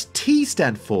on earth does T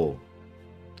stand for?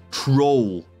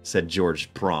 Troll, said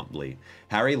George promptly.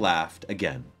 Harry laughed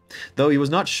again, though he was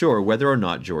not sure whether or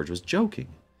not George was joking.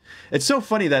 It's so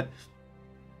funny that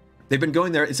they've been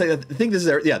going there. It's like, I think this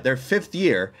is their fifth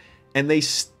year, and they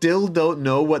still don't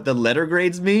know what the letter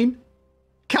grades mean?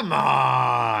 Come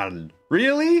on!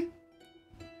 Really?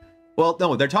 Well,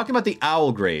 no, they're talking about the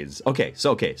owl grades. Okay,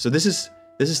 so this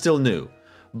is still new.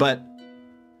 But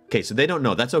okay, so they don't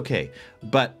know. That's okay.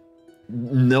 But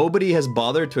nobody has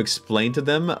bothered to explain to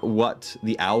them what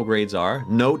the owl grades are.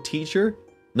 No teacher,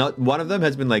 not one of them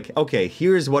has been like, okay,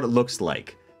 here's what it looks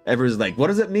like. Everyone's like, what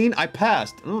does it mean? I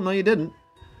passed. Oh, no, you didn't.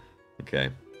 Okay.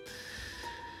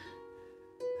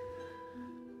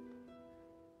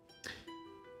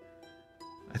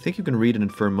 I think you can read and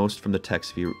infer most from the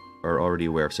text if you are already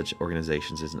aware of such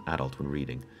organizations as an adult when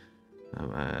reading.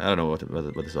 I don't know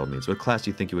what this all means. What class do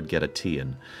you think you would get a T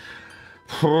in?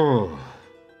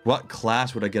 What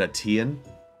class would I get a T in?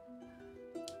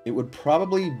 It would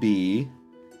probably be...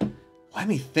 Let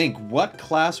me think. What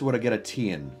class would I get a T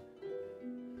in?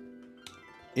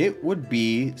 It would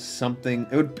be something...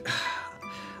 It would...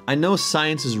 I know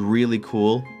science is really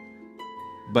cool,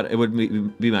 but it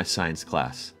would be my science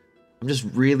class. I'm just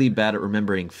really bad at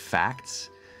remembering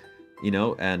facts, you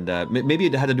know, and maybe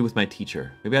it had to do with my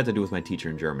teacher. Maybe it had to do with my teacher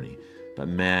in Germany. But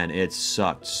man, it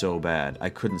sucked so bad. I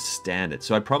couldn't stand it.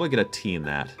 So I'd probably get a T in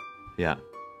that. Yeah.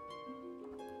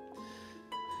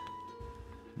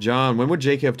 John, when would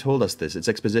JK have told us this? It's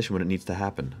exposition when it needs to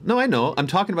happen. No, I know. I'm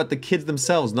talking about the kids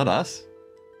themselves, not us.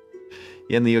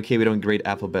 Yeah, in the UK, we don't grade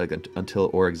alphabetic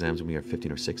until OR exams when we are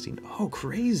 15 or 16. Oh,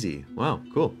 crazy. Wow,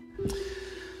 cool.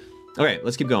 Okay,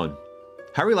 let's keep going.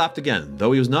 Harry laughed again,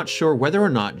 though he was not sure whether or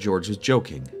not George was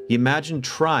joking. He imagined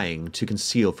trying to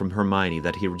conceal from Hermione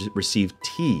that he received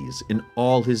T's in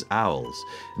all his owls,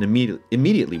 and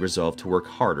immediately resolved to work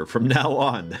harder from now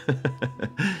on.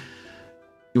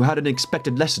 You had an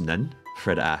expected lesson, then?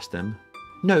 Fred asked them.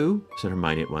 No, said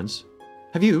Hermione at once.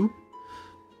 Have you?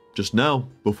 Just now,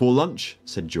 before lunch,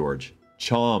 said George.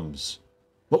 Charms.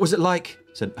 What was it like?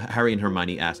 Said Harry and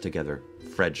Hermione asked together.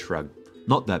 Fred shrugged.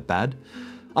 Not that bad.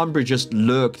 Umbridge just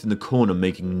lurked in the corner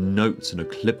making notes on a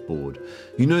clipboard.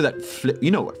 You know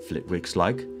what Flitwick's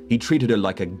like. He treated her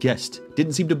like a guest.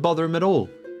 Didn't seem to bother him at all.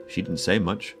 She didn't say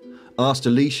much. Asked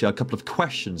Alicia a couple of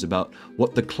questions about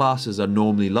what the classes are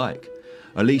normally like.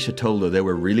 Alicia told her they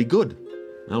were really good.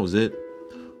 That was it.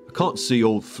 I can't see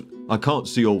old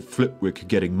Flitwick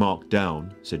getting marked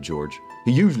down, said George.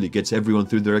 He usually gets everyone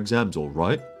through their exams all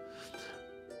right.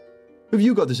 Who have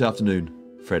you got this afternoon?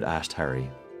 Fred asked Harry.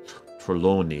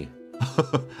 Trelawney.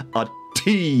 A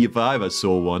tea if I ever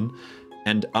saw one.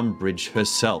 And Umbridge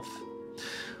herself.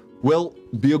 Well,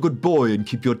 be a good boy and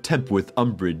keep your temper with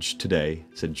Umbridge today,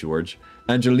 said George.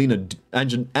 Angelina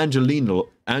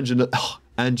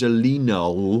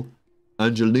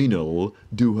will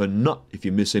do her nut if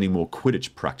you miss any more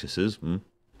Quidditch practices.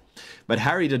 But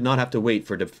Harry did not have to wait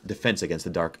for defense against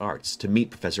the dark arts to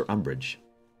meet Professor Umbridge.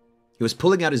 He was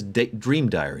pulling out his dream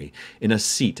diary in a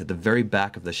seat at the very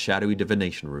back of the shadowy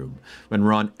divination room when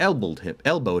Ron elbowed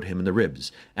him in the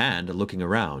ribs, and, looking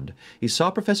around, he saw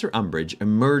Professor Umbridge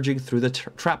emerging through the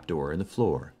trapdoor in the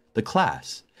floor. The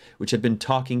class, which had been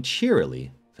talking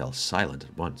cheerily, fell silent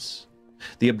at once.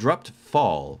 The abrupt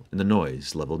fall in the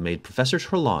noise level made Professor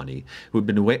Trelawney, who had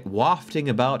been wafting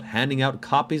about handing out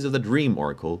copies of the Dream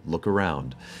Oracle, look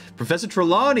around. Professor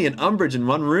Trelawney and Umbridge in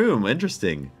one room.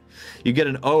 Interesting. You get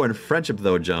an O in friendship,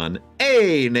 though, John.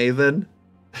 Hey, Nathan!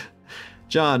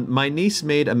 John, my niece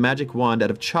made a magic wand out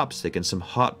of chopstick and some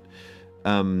hot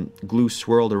glue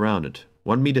swirled around it.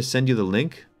 Want me to send you the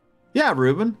link? Yeah,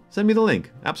 Ruben. Send me the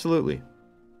link. Absolutely.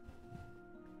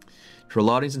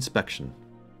 Trelawney's inspection.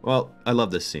 Well, I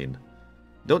love this scene.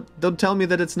 Don't tell me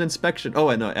that it's an inspection. Oh,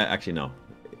 I know. Actually, no.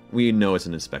 We know it's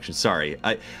an inspection. Sorry.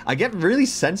 I get really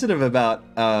sensitive about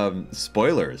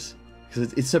spoilers.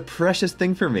 Because it's a precious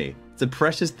thing for me. It's a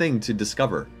precious thing to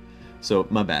discover. So,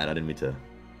 my bad. I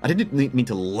didn't mean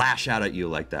to lash out at you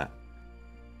like that.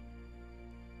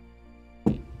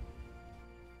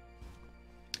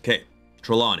 Okay.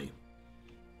 Trelawney.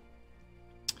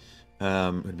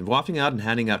 Had been wafting out and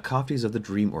handing out copies of the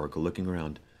Dream Oracle, looking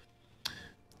around.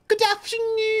 Good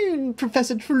afternoon,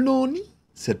 Professor Trelawney,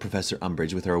 said Professor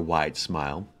Umbridge with her wide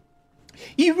smile.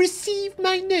 You received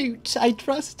my note, I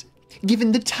trust,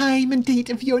 given the time and date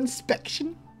of your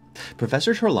inspection.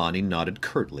 Professor Trelawney nodded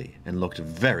curtly and looked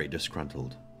very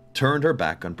disgruntled.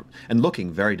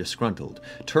 Looking very disgruntled,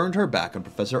 turned her back on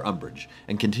Professor Umbridge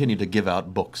and continued to give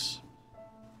out books.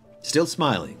 Still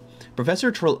smiling,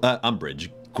 Professor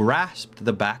Umbridge grasped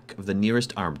the back of the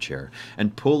nearest armchair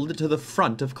and pulled it to the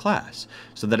front of class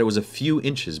so that it was a few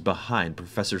inches behind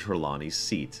Professor Trelawney's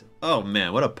seat. Oh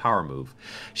man, what a power move.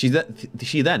 She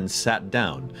then sat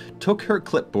down, took her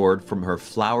clipboard from her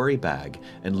flowery bag,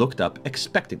 and looked up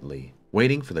expectantly,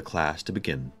 waiting for the class to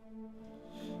begin.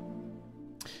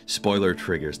 Spoiler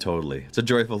triggers, totally. It's a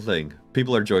joyful thing.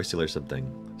 People are joystill or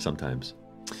something, sometimes.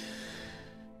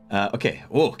 Okay,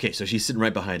 so she's sitting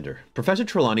right behind her. Professor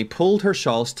Trelawney pulled her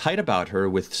shawls tight about her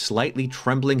with slightly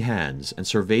trembling hands and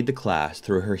surveyed the class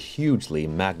through her hugely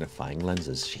magnifying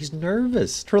lenses. She's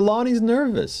nervous. Trelawney's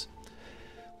nervous.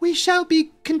 We shall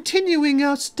be continuing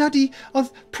our study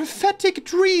of prophetic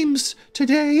dreams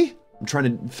today. I'm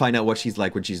trying to find out what she's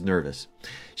like when she's nervous.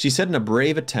 She said in a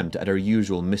brave attempt at her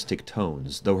usual mystic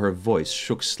tones, though her voice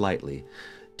shook slightly.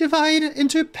 Divide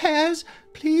into pairs,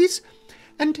 please,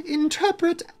 and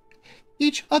interpret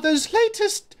each other's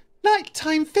latest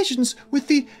nighttime visions with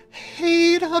the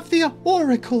aid of the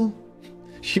oracle.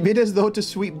 She made as though to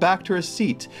sweep back to her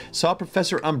seat, saw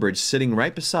Professor Umbridge sitting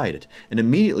right beside it, and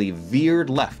immediately veered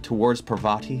left towards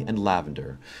Parvati and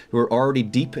Lavender, who were already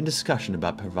deep in discussion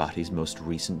about Parvati's most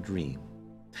recent dream.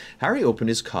 Harry opened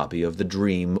his copy of the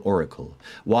Dream Oracle,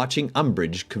 watching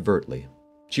Umbridge covertly.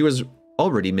 She was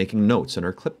already making notes on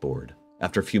her clipboard.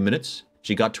 After a few minutes,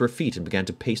 she got to her feet and began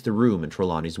to pace the room in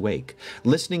Trelawney's wake,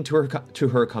 listening to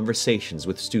her conversations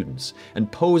with students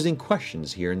and posing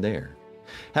questions here and there.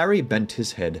 Harry bent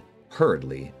his head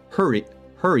hurriedly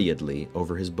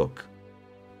over his book.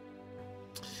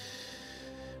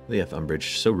 The F.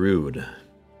 Umbridge, so rude.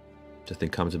 I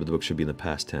think comments about the book should be in the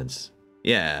past tense.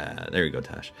 Yeah, there you go,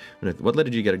 Tash. What letter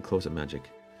did you get in close-up magic?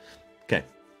 Okay.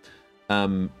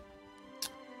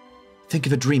 Think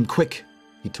of a dream, quick,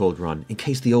 he told Ron, in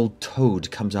case the old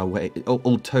toad comes our way.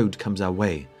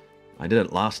 I did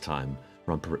it last time,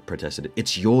 Ron protested.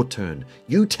 It's your turn.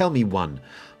 You tell me one.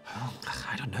 Oh,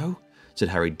 I don't know, said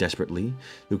Harry desperately,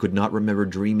 who could not remember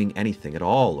dreaming anything at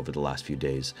all over the last few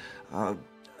days.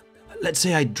 Let's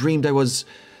say I dreamed I was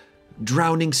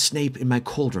drowning Snape in my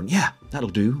cauldron. Yeah, that'll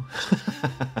do.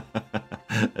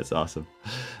 That's awesome.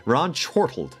 Ron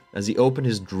chortled as he opened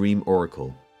his dream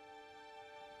oracle.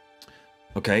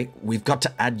 Okay, we've got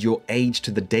to add your age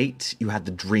to the date you had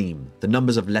the dream, the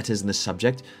numbers of letters in the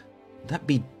subject. Would that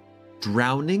be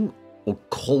drowning or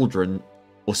cauldron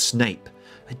or Snape?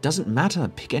 It doesn't matter,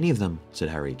 pick any of them, said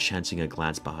Harry, chancing a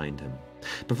glance behind him.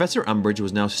 Professor Umbridge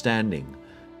was now standing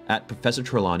at Professor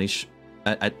Trelawney's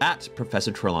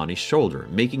shoulder,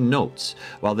 making notes,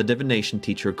 while the divination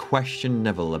teacher questioned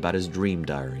Neville about his dream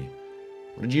diary.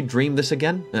 What did you dream this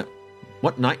again?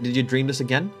 What night did you dream this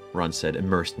again? Ron said,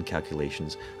 immersed in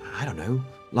calculations. I don't know.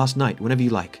 Last night, whenever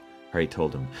you like, Harry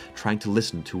told him, trying to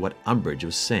listen to what Umbridge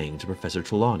was saying to Professor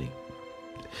Trelawney.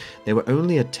 They were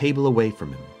only a table away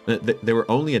from him.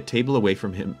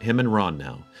 Him and Ron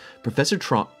now. Professor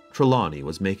Trelawney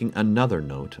was making another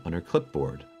note on her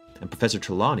clipboard, and Professor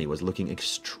Trelawney was looking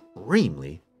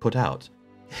extremely put out.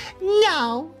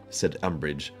 Now, said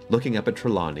Umbridge, looking up at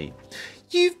Trelawney.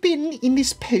 You've been in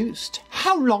this post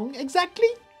how long exactly?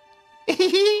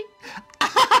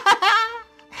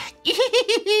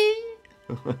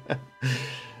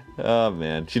 Oh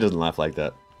man, she doesn't laugh like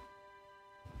that.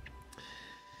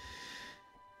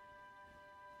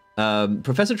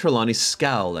 Professor Trelawney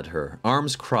scowled at her,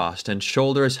 arms crossed and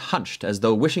shoulders hunched as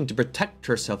though wishing to protect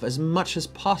herself as much as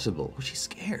possible. Was she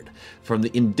scared from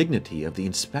the indignity of the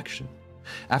inspection?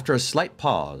 After a slight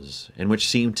pause, in which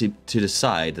seemed to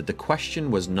decide that the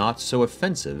question was not so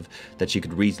offensive that she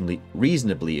could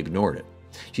reasonably ignore it,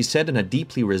 she said in a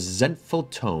deeply resentful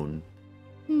tone,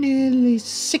 Nearly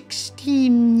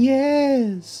 16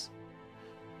 years.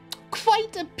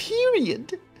 Quite a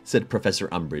period, said Professor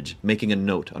Umbridge, making a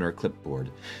note on her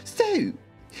clipboard. So,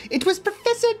 it was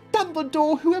Professor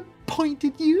Dumbledore who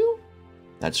appointed you?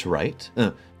 That's right.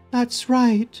 That's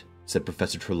right, said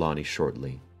Professor Trelawney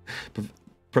shortly.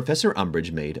 Professor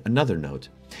Umbridge made another note.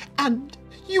 And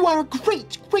you are a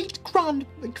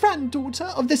great-great-granddaughter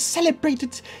of the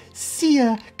celebrated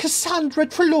seer Cassandra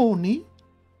Trelawney?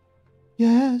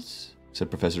 Yes, said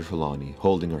Professor Trelawney,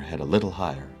 holding her head a little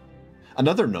higher.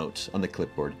 Another note on the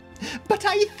clipboard. But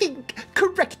I think,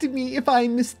 correct me if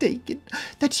I'm mistaken,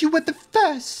 that you were the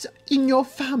first in your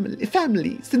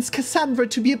family since Cassandra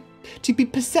to be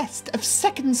possessed of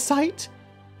second sight.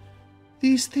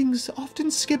 These things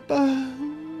often skip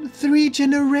 3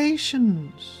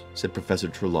 generations, said Professor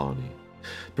Trelawney.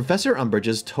 Professor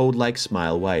Umbridge's toad-like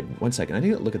smile widened. 1 second, I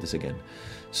need to look at this again.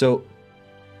 So,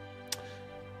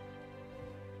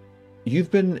 you've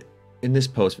been in this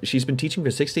post. She's been teaching for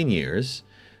 16 years.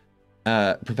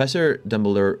 Professor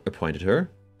Dumbledore appointed her.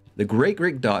 The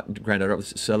great-great-granddaughter of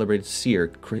the celebrated seer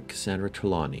Cassandra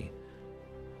Trelawney.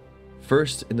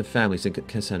 First in the family since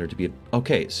Cassandra to be...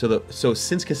 Okay, so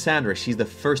since Cassandra, she's the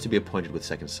first to be appointed with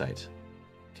second sight.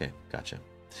 Okay, gotcha.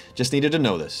 Just needed to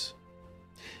know this.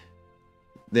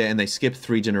 And they skip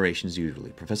 3 generations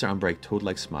usually. Professor Umbridge's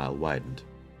toad-like smile widened.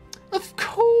 Of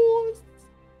course,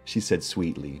 she said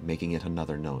sweetly, making yet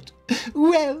another note.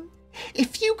 Well,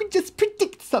 if you could just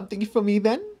predict something for me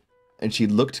then. And she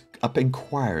looked up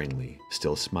inquiringly,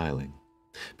 still smiling.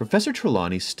 Professor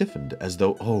Trelawney stiffened as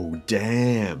though, oh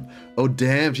damn,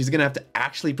 she's gonna have to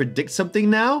actually predict something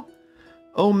now?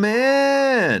 Oh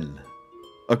man!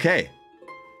 Okay.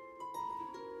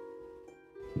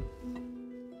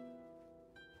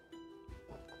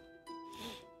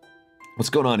 What's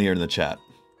going on here in the chat?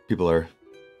 People are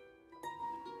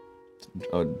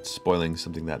spoiling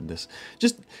something that and this.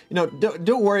 Just,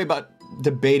 don't worry about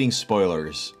debating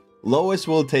spoilers. Lois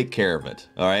will take care of it,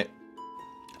 all right?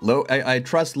 I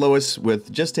trust Lois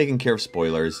with just taking care of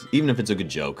spoilers, even if it's a good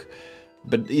joke.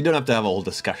 But you don't have to have a whole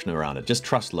discussion around it. Just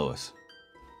trust Lois.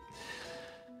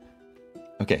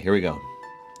 Okay, here we go.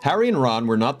 Harry and Ron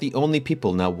were not the only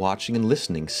people now watching and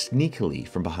listening sneakily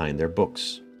from behind their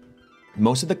books.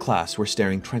 Most of the class were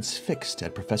staring transfixed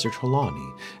at Professor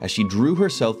Trelawney as she drew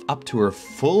herself up to her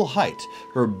full height,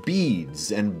 her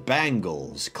beads and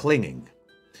bangles clinging.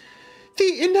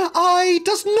 The inner eye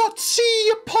does not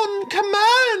see upon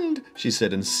command, she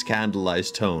said in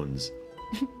scandalized tones.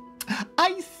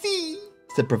 I see,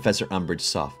 said Professor Umbridge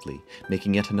softly,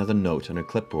 making yet another note on her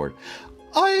clipboard.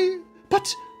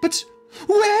 But,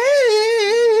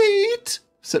 wait,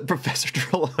 said Professor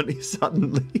Trelawney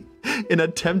suddenly, in an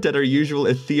attempt at her usual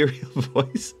ethereal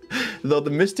voice, though the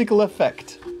mystical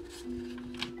effect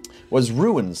was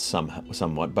ruined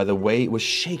somewhat by the way it was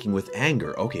shaking with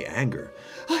anger. Okay, anger.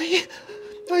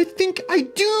 I think I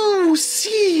do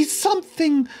see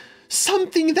something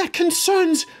that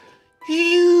concerns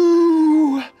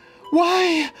you.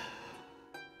 Why?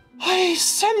 I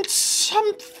sense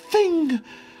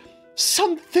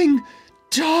something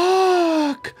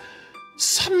dark,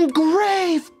 some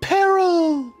grave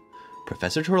peril.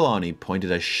 Professor Trelawney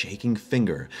pointed a shaking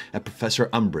finger at Professor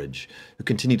Umbridge, who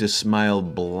continued to smile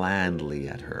blandly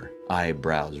at her,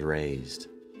 eyebrows raised.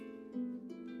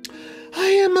 I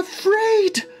am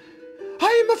afraid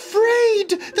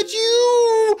that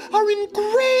you are in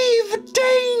grave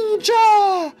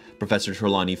danger, Professor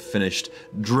Trelawney finished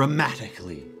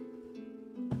dramatically.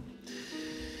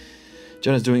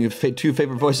 Jonah's doing two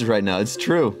favorite voices right now. It's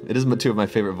true. It is two of my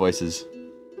favorite voices.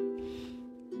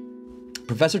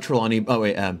 Professor Trelawney...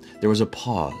 there was a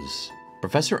pause.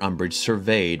 Professor Umbridge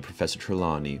surveyed Professor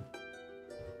Trelawney.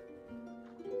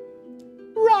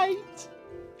 Right,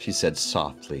 she said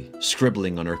softly,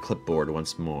 scribbling on her clipboard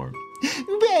once more.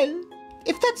 Well,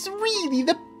 if that's really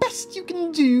the best you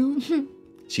can do...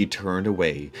 She turned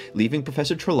away, leaving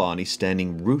Professor Trelawney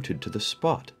standing rooted to the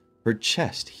spot, her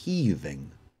chest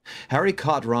heaving. Harry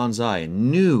caught Ron's eye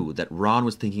and knew that Ron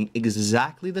was thinking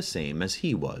exactly the same as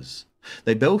he was.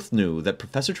 They both knew that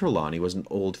Professor Trelawney was an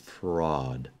old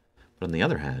fraud. But on the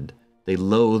other hand, they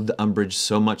loathed Umbridge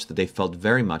so much that they felt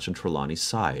very much on Trelawney's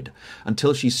side,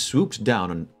 until she swooped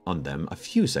down on them a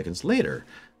few seconds later,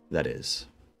 that is.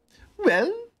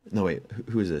 Well? No, wait,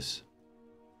 who is this?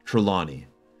 Trelawney.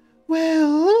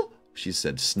 Well? She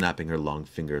said, snapping her long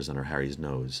fingers on Harry's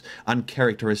nose,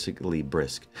 uncharacteristically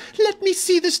brisk. Let me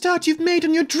see the start you've made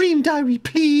on your dream diary,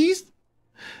 please.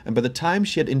 And by the time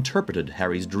she had interpreted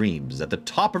Harry's dreams at the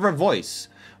top of her voice,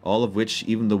 all of which,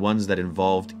 even the ones that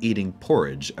involved eating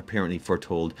porridge, apparently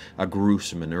foretold a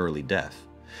gruesome and early death,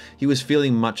 he was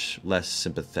feeling much less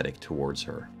sympathetic towards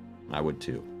her. I would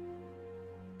too.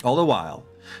 All the while,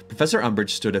 Professor Umbridge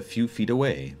stood a few feet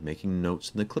away, making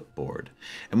notes on the clipboard,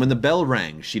 and when the bell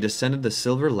rang, she descended the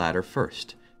silver ladder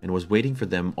first, and was waiting for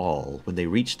them all when they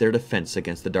reached their defense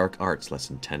against the dark arts less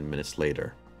than 10 minutes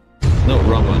later. No,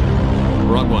 wrong one.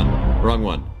 Wrong one. Wrong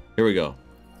one. Here we go.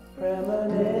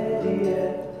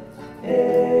 Idiot.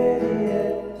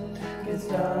 It's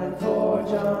time for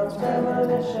John's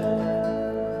premonition.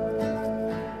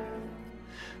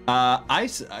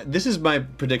 This is my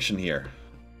prediction here,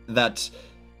 that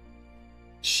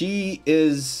she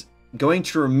is going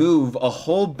to remove a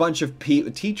whole bunch of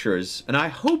teachers, and I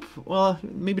hope, well,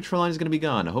 maybe Trelawney's going to be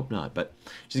gone. I hope not, but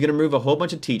she's going to remove a whole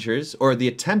bunch of teachers, or the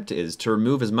attempt is to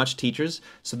remove as much teachers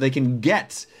so they can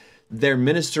get their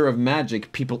Minister of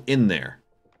Magic people in there.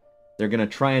 They're going to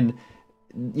try and,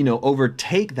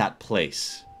 overtake that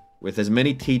place with as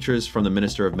many teachers from the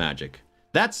Minister of Magic.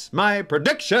 That's my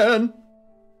prediction!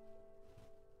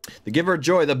 The Giver of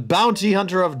Joy, the Bounty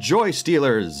Hunter of Joy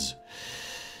Stealers.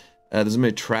 This is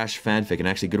my trash fanfic, and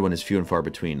actually a good one is few and far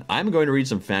between. I'm going to read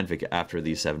some fanfic after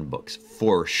these 7 books,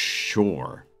 for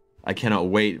sure. I cannot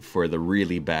wait for the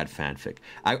really bad fanfic.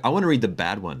 I want to read the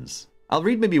bad ones. I'll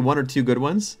read maybe 1 or 2 good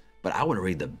ones, but I want to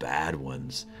read the bad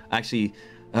ones. Actually,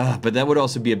 but that would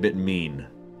also be a bit mean,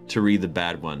 to read the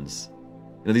bad ones.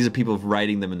 These are people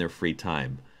writing them in their free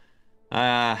time.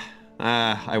 I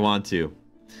want to.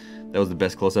 That was the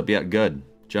best close-up yet. Good.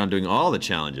 John doing all the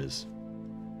challenges.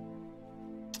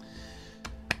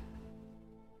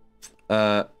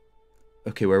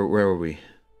 Okay, where were we?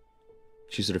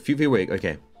 She stood a few feet away.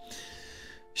 Okay.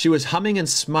 She was humming and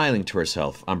smiling to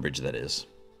herself, Umbridge, that is.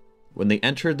 When they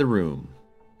entered the room,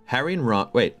 Harry and Ron...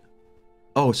 Wait.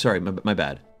 Oh, sorry, my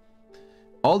bad.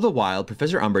 All the while,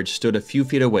 Professor Umbridge stood a few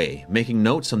feet away, making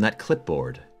notes on that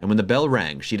clipboard, and when the bell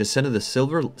rang, she descended the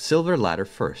silver ladder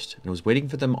first, and was waiting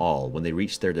for them all when they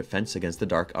reached their defense against the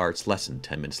dark arts lesson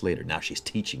 10 minutes later. Now she's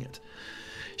teaching it.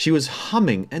 She was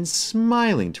humming and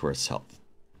smiling to herself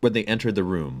when they entered the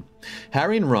room.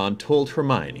 Harry and Ron told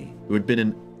Hermione, who had been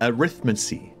in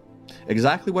arithmancy,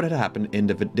 exactly what had happened in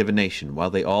divination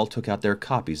while they all took out their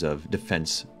copies of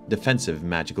defensive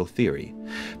magical theory.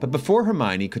 But before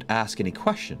Hermione could ask any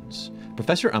questions,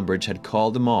 Professor Umbridge had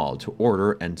called them all to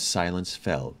order, and silence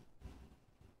fell.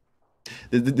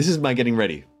 This is my getting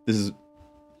ready. This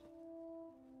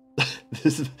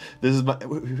is my...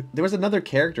 There was another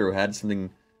character who had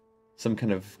some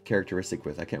kind of characteristic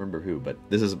with. I can't remember who, but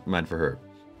this is mine for her.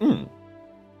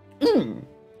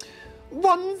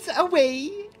 One's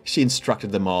away, she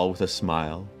instructed them all with a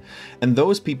smile, and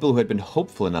those people who had been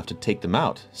hopeful enough to take them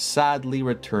out sadly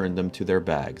returned them to their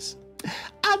bags.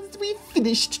 As we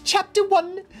finished chapter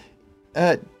 1...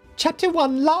 Chapter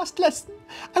 1, last lesson.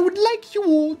 I would like you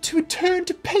all to return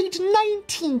to page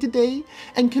 19 today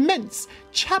and commence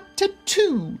Chapter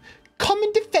 2,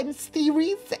 Common Defense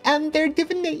Theories and Their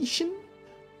Divination.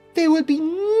 There will be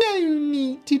no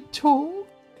need to talk.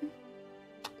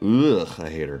 Ugh, I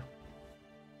hate her.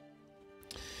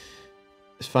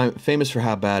 It's famous for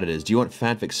how bad it is. Do you want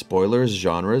fanfic spoilers,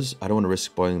 genres? I don't want to risk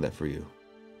spoiling that for you.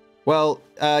 Well,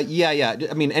 yeah.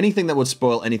 I mean, anything that would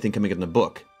spoil anything coming in the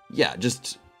book. Yeah,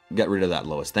 just get rid of that,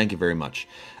 Lois. Thank you very much.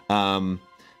 And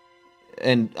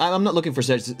I'm not looking for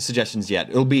suggestions yet.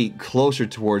 It'll be closer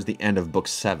towards the end of book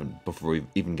 7 before we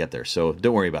even get there, so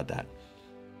don't worry about that.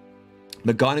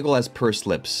 McGonagall has pursed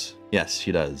lips. Yes,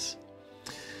 she does.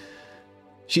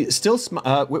 She still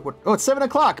oh, it's 7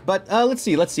 o'clock, but let's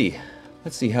see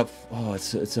how, oh,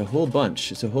 it's a whole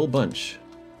bunch. It's a whole bunch.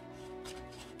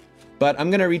 But I'm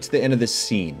gonna reach the end of this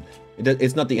scene.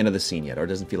 It's not the end of the scene yet, or it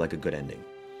doesn't feel like a good ending.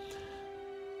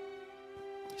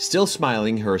 Still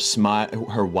smiling, her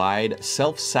wide,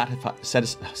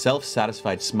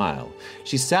 self-satisfied smile,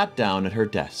 she sat down at her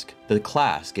desk. The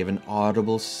class gave an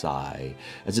audible sigh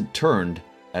as it turned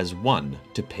as one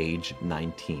to page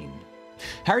 19.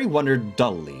 Harry wondered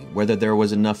dully whether there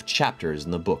was enough chapters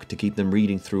in the book to keep them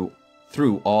reading through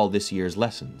all this year's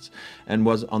lessons, and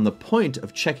was on the point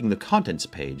of checking the contents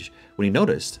page when he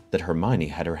noticed that Hermione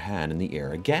had her hand in the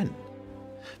air again.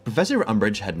 Professor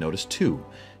Umbridge had noticed too,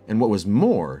 and what was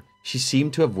more, she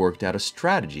seemed to have worked out a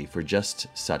strategy for just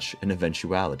such an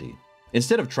eventuality.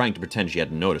 Instead of trying to pretend she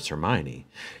hadn't noticed Hermione,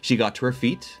 she got to her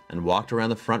feet and walked around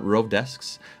the front row of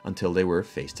desks until they were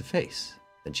face to face.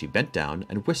 Then she bent down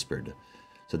and whispered,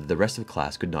 so that the rest of the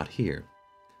class could not hear.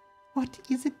 What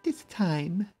is it this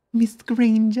time, Miss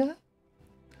Granger?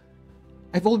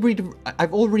 I've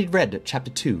already read chapter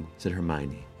 2, said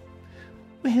Hermione.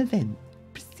 Well then,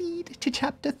 proceed to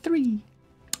chapter 3.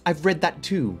 I've read that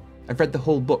too. I've read the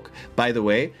whole book. By the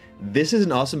way, this is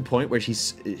an awesome point where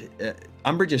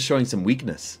Umbridge is showing some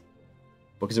weakness.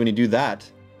 Because when you do that,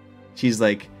 she's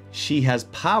like, she has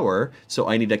power, so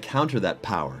I need to counter that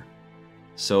power.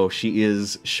 So she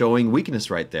is showing weakness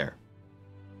right there.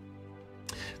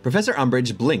 Professor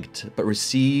Umbridge blinked, but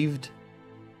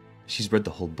she's read the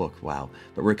whole book, wow,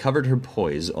 but recovered her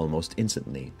poise almost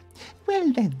instantly.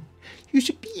 Well then, you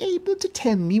should be able to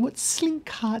tell me what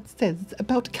Slinkhard says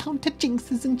about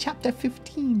counter-jinxes in chapter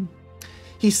 15.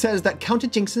 He says that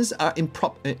counter-jinxes are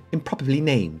improperly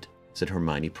named, said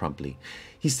Hermione promptly.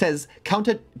 He says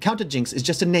counter-jinx is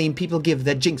just a name people give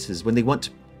their jinxes when they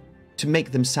want to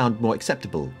make them sound more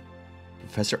acceptable.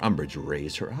 Professor Umbridge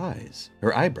raised her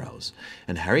eyebrows,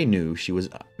 and Harry knew she was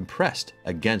impressed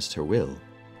against her will.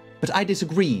 But I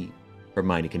disagree,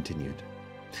 Hermione continued.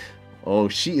 Oh,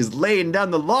 she is laying down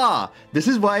the law. This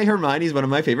is why Hermione is one of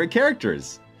my favorite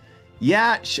characters.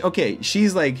 Yeah, okay,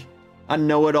 she's like a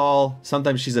know-it-all.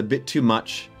 Sometimes she's a bit too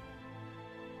much.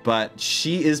 But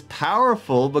she is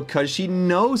powerful because she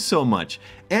knows so much.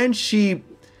 And she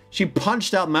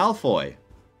punched out Malfoy.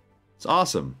 It's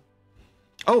awesome.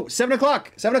 Oh, 7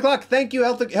 o'clock. 7 o'clock. Thank you,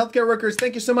 healthcare workers.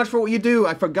 Thank you so much for what you do.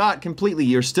 I forgot completely.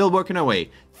 You're still working away.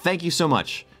 Thank you so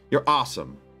much. You're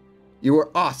awesome. You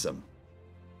are awesome.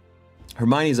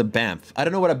 Hermione's a BAMF. I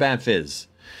don't know what a BAMF is.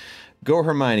 Go,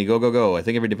 Hermione. Go, go, go. I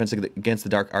think every defense against the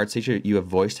dark arts teacher you have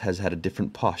voiced has had a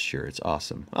different posture. It's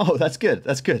awesome. Oh, that's good.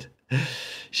 That's good.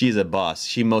 She's a boss.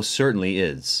 She most certainly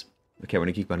is. Okay, we're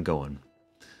going to keep on going.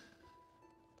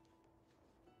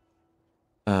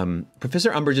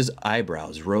 Professor Umbridge's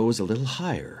eyebrows rose a little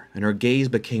higher, and her gaze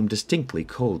became distinctly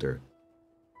colder.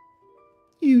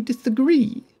 You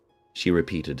disagree? She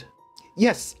repeated.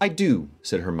 Yes, I do,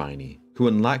 said Hermione, who,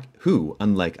 unlike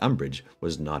Umbridge,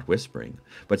 was not whispering,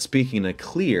 but speaking in a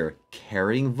clear,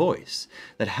 carrying voice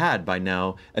that had by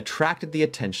now attracted the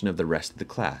attention of the rest of the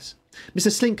class. Mr.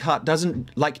 Slinkhart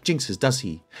doesn't like jinxes, does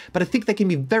he? But I think they can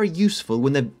be very useful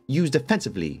when they're used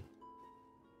offensively.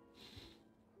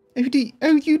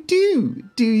 Oh, you do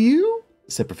you?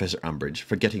 Said Professor Umbridge,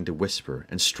 forgetting to whisper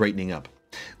and straightening up.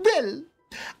 Well,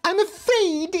 I'm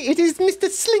afraid it is Mr.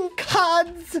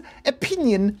 Slinkhart's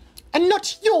opinion, and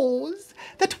not yours,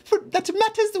 that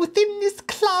matters within this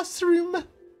classroom,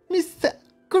 Miss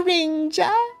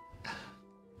Granger.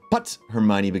 But,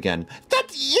 Hermione began.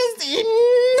 That is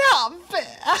enough!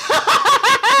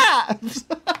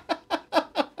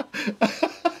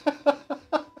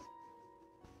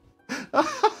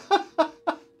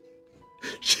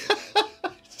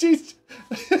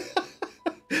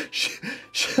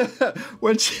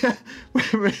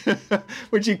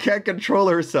 when she can't control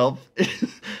herself,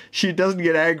 she doesn't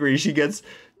get angry. She gets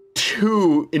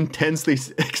too intensely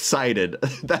excited.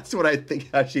 That's what I think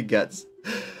how she gets.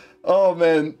 Oh,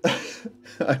 man.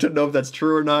 I don't know if that's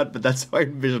true or not, but that's how I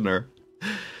envision her.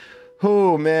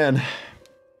 Oh, man.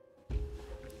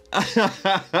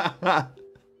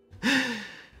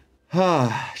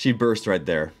 She burst right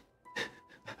there.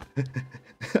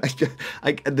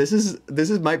 This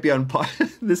might be on par.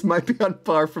 This might be on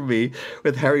par for me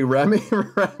with Harry ramming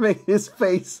his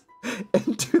face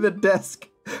into the desk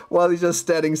while he's just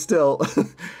standing still.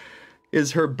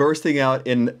 Is her bursting out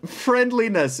in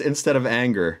friendliness instead of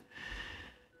anger.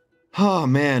 Oh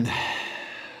man.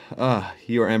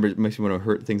 You or Amber makes me want to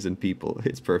hurt things in people.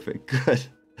 It's perfect. Good.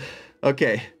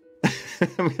 Okay.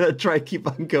 I'm gonna try to keep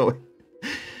on going.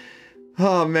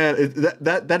 Oh man,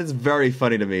 that is very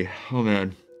funny to me. Oh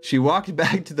man. She walked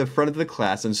back to the front of the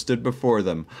class and stood before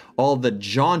them, all the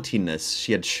jauntiness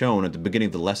she had shown at the beginning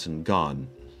of the lesson gone.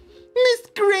 Miss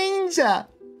Granger,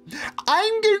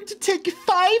 I'm going to take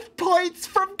 5 points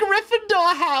from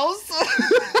Gryffindor House.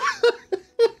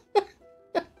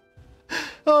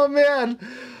 Oh man.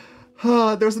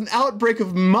 There was an outbreak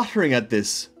of muttering at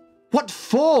this. What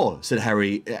for? Said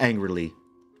Harry angrily.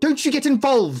 Don't you get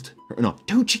involved. No,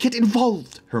 don't you get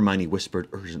involved, Hermione whispered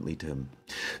urgently to him.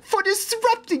 For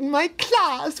disrupting my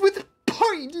class with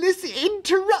pointless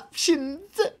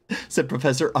interruptions, said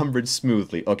Professor Umbridge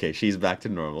smoothly. Okay, she's back to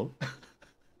normal.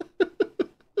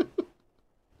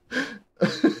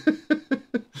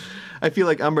 I feel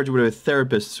like Umbridge would have a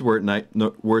therapist's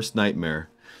worst nightmare.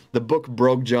 The book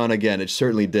broke John again. It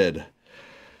certainly did.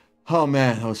 Oh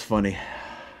man, that was funny.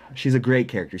 She's a great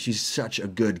character. She's such a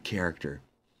good character.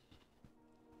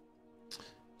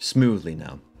 Smoothly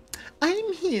now.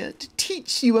 I'm here to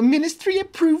teach you a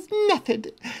ministry-approved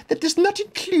method that does not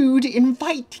include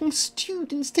inviting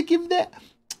students to give their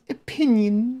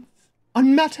opinions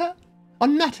on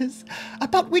matters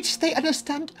about which they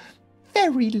understand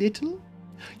very little.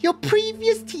 Your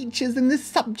previous teachers in this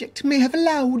subject may have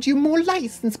allowed you more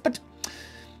license, but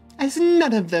as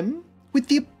none of them, with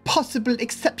the possible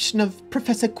exception of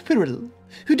Professor Quirrell,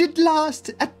 who did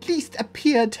at least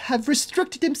appear to have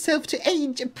restricted himself to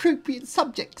age-appropriate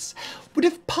subjects, would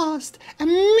have passed a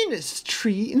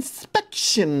ministry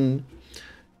inspection.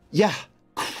 Yeah,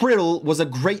 Quirrell was a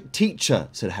great teacher,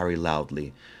 said Harry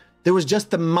loudly. There was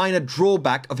just the minor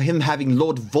drawback of him having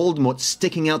Lord Voldemort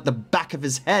sticking out the back of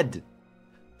his head.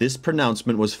 This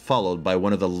pronouncement was followed by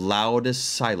one of the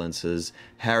loudest silences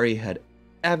Harry had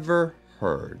ever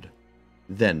heard.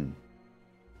 Then,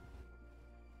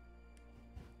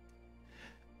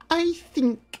 I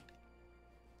think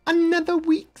another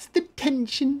week's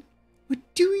detention would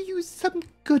do you some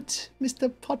good, Mr.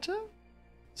 Potter,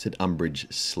 said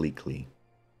Umbridge sleekly.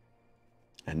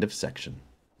 End of section.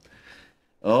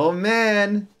 Oh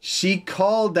man, she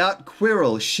called out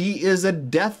Quirrell. She is a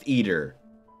Death Eater.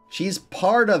 She's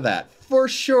part of that, for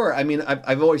sure. I mean,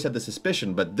 I've always had the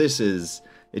suspicion, but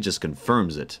it just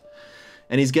confirms it.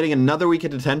 And he's getting another week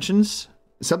of detentions.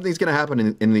 Something's going to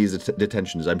happen in these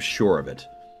detentions, I'm sure of it.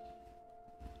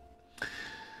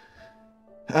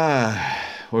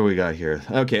 What do we got here?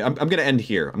 Okay, I'm going to end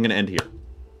here.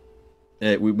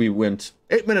 We went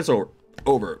 8 minutes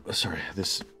over. Sorry,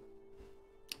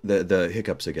 the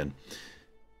hiccups again.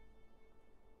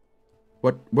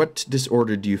 What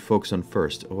disorder do you focus on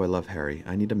first? Oh, I love Harry.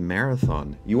 I need a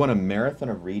marathon. You want a marathon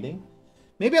of reading?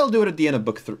 Maybe I'll do it at the end of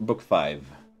book 5.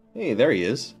 Hey, there he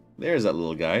is. There's that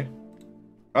little guy.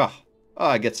 Oh,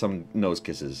 I get some nose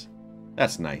kisses.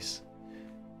 That's nice.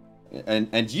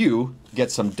 And you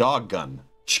get some dog gun.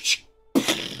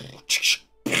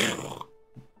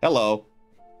 Hello.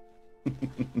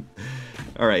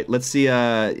 All right, let's see.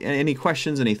 Any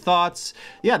questions? Any thoughts?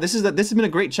 Yeah, this has been a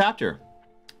great chapter.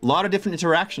 A lot of different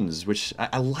interactions, which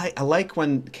I like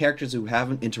when characters who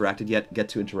haven't interacted yet get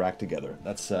to interact together.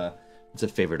 That's a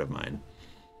favorite of mine.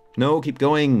 No, keep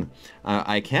going.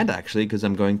 I can't actually because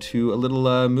I'm going to a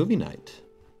little movie night.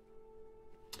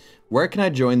 Where can I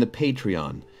join the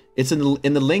Patreon? It's in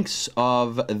the links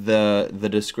of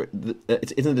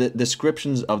it's in the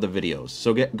descriptions of the videos.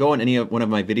 So go on any one of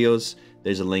my videos.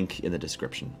 There's a link in the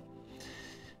description.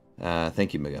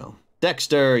 Thank you, Miguel.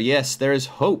 Dexter, yes, there is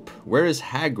hope. Where is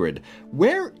Hagrid?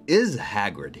 Where is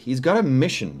Hagrid? He's got a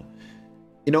mission.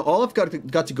 You know, all I've got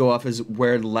to go off is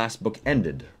where the last book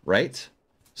ended, right?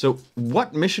 So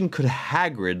what mission could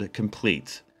Hagrid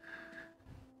complete?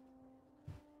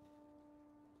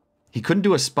 He couldn't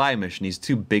do a spy mission. He's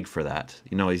too big for that.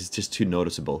 You know, he's just too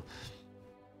noticeable.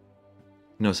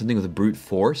 You know, something with a brute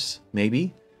force,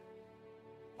 maybe?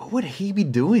 What would he be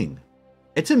doing?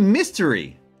 It's a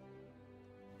mystery.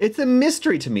 It's a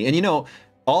mystery to me. And you know,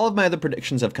 all of my other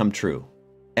predictions have come true.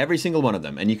 Every single one of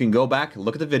them. And you can go back,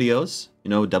 look at the videos, you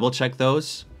know, double check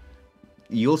those.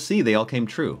 You'll see they all came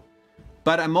true.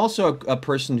 But I'm also a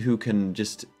person who can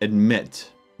just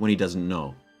admit when he doesn't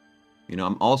know. You know,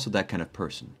 I'm also that kind of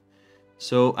person.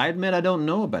 So I admit I don't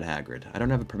know about Hagrid. I don't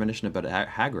have a premonition about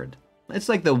Hagrid. It's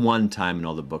like the one time in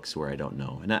all the books where I don't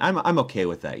know. And I'm okay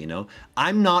with that, you know?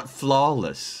 I'm not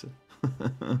flawless.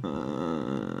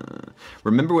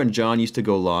 Remember when John used to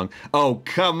go long? Oh,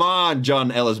 come on,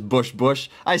 John Ellis Bush.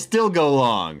 I still go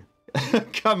long.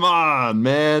 Come on,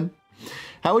 man.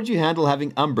 How would you handle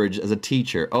having Umbridge as a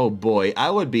teacher? Oh boy, I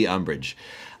would be Umbridge.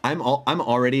 I'm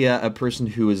already a person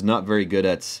who is not very good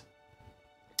at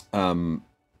when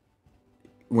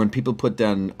people put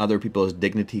down other people's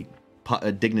dignity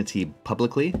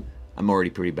publicly. I'm already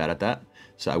pretty bad at that,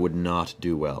 so I would not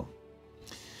do well.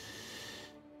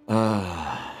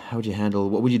 How would you handle...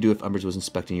 What would you do if Umbridge was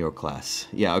inspecting your class?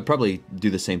 Yeah, I would probably do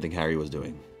the same thing Harry was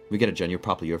doing. We get it, Jen. You're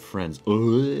probably your friends.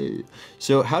 Ugh.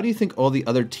 So how do you think all the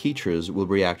other teachers will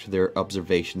react to their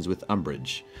observations with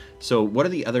Umbridge? So what are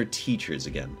the other teachers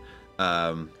again?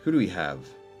 Who do we have?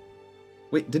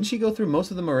 Wait, didn't she go through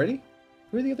most of them already?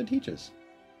 Who are the other teachers?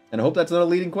 And I hope that's not a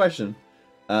leading question.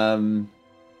 I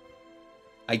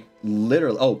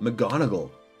literally... Oh,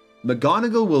 McGonagall.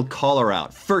 McGonagall will call her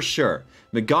out, for sure.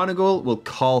 McGonagall will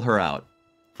call her out,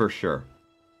 for sure.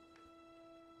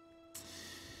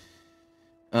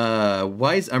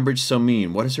 Why is Umbridge so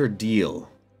mean? What is her deal?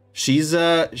 She's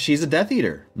a Death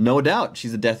Eater, no doubt.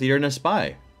 She's a Death Eater and a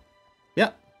spy.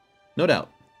 Yeah, no doubt.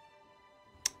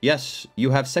 Yes,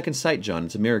 you have second sight, John.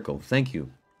 It's a miracle. Thank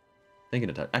you. Thank you,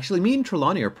 Natasha. Actually, me and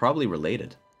Trelawney are probably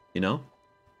related, you know?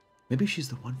 Maybe she's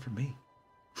the one for me.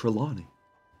 Trelawney.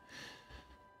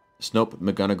 Snope,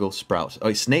 McGonagall, Sprout.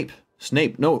 Oh, Snape.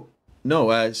 Snape. No,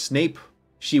 Snape.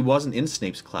 She wasn't in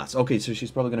Snape's class. Okay, so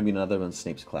she's probably going to be another one in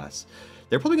Snape's class.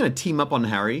 They're probably going to team up on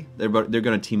Harry. They're going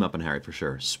to team up on Harry for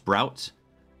sure. Sprout.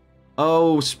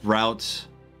 Oh, Sprout.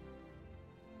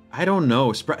 I don't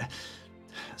know.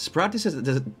 Sprout just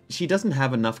she doesn't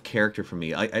have enough character for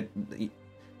me.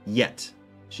 Yet.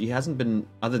 She hasn't been,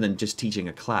 other than just teaching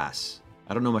a class.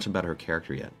 I don't know much about her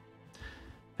character yet.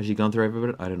 Has she gone through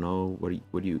everybody? I don't know.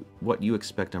 What you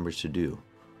expect Umbridge to do?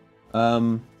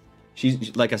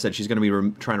 She's, like I said, she's going to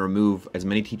be trying to remove as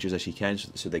many teachers as she can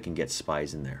so they can get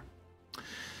spies in there.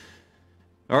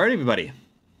 All right, everybody.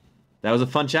 That was a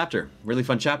fun chapter. Really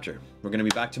fun chapter. We're going to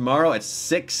be back tomorrow at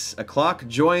 6 o'clock.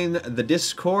 Join the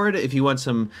Discord if you want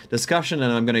some discussion,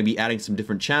 and I'm going to be adding some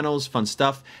different channels, fun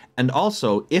stuff. And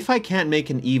also, if I can't make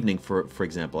an evening, for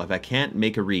example, if I can't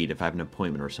make a read, if I have an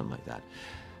appointment or something like that,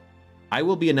 I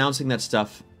will be announcing that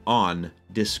stuff on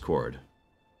Discord.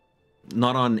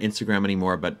 Not on Instagram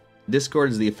anymore, but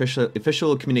Discord is the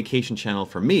official communication channel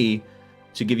for me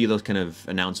to give you those kind of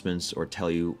announcements or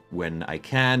tell you when I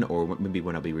can or maybe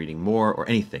when I'll be reading more or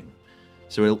anything.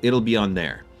 So it'll be on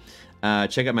there.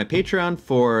 Check out my Patreon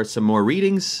for some more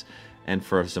readings and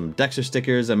for some Dexter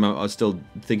stickers. I'm still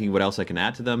thinking what else I can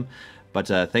add to them. But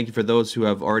thank you for those who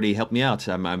have already helped me out.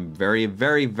 I'm very,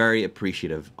 very, very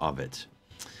appreciative of it.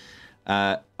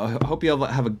 I hope you all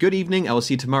have a good evening. I will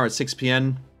see you tomorrow at 6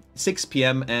 p.m.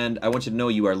 And I want you to know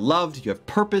you are loved, you have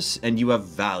purpose, and you have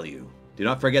value. Do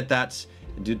not forget that.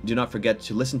 Do not forget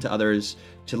to listen to others,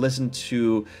 to listen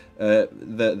to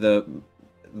the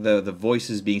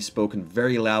voices being spoken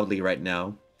very loudly right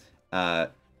now,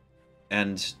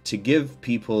 and to give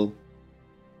people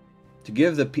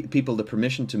the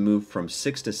permission to move from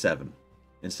 6 to 7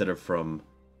 instead of from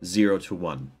 0 to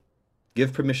 1.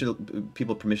 Give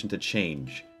people permission to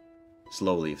change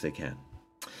slowly if they can.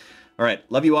 All right,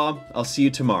 love you all. I'll see you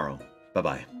tomorrow.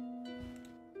 Bye-bye.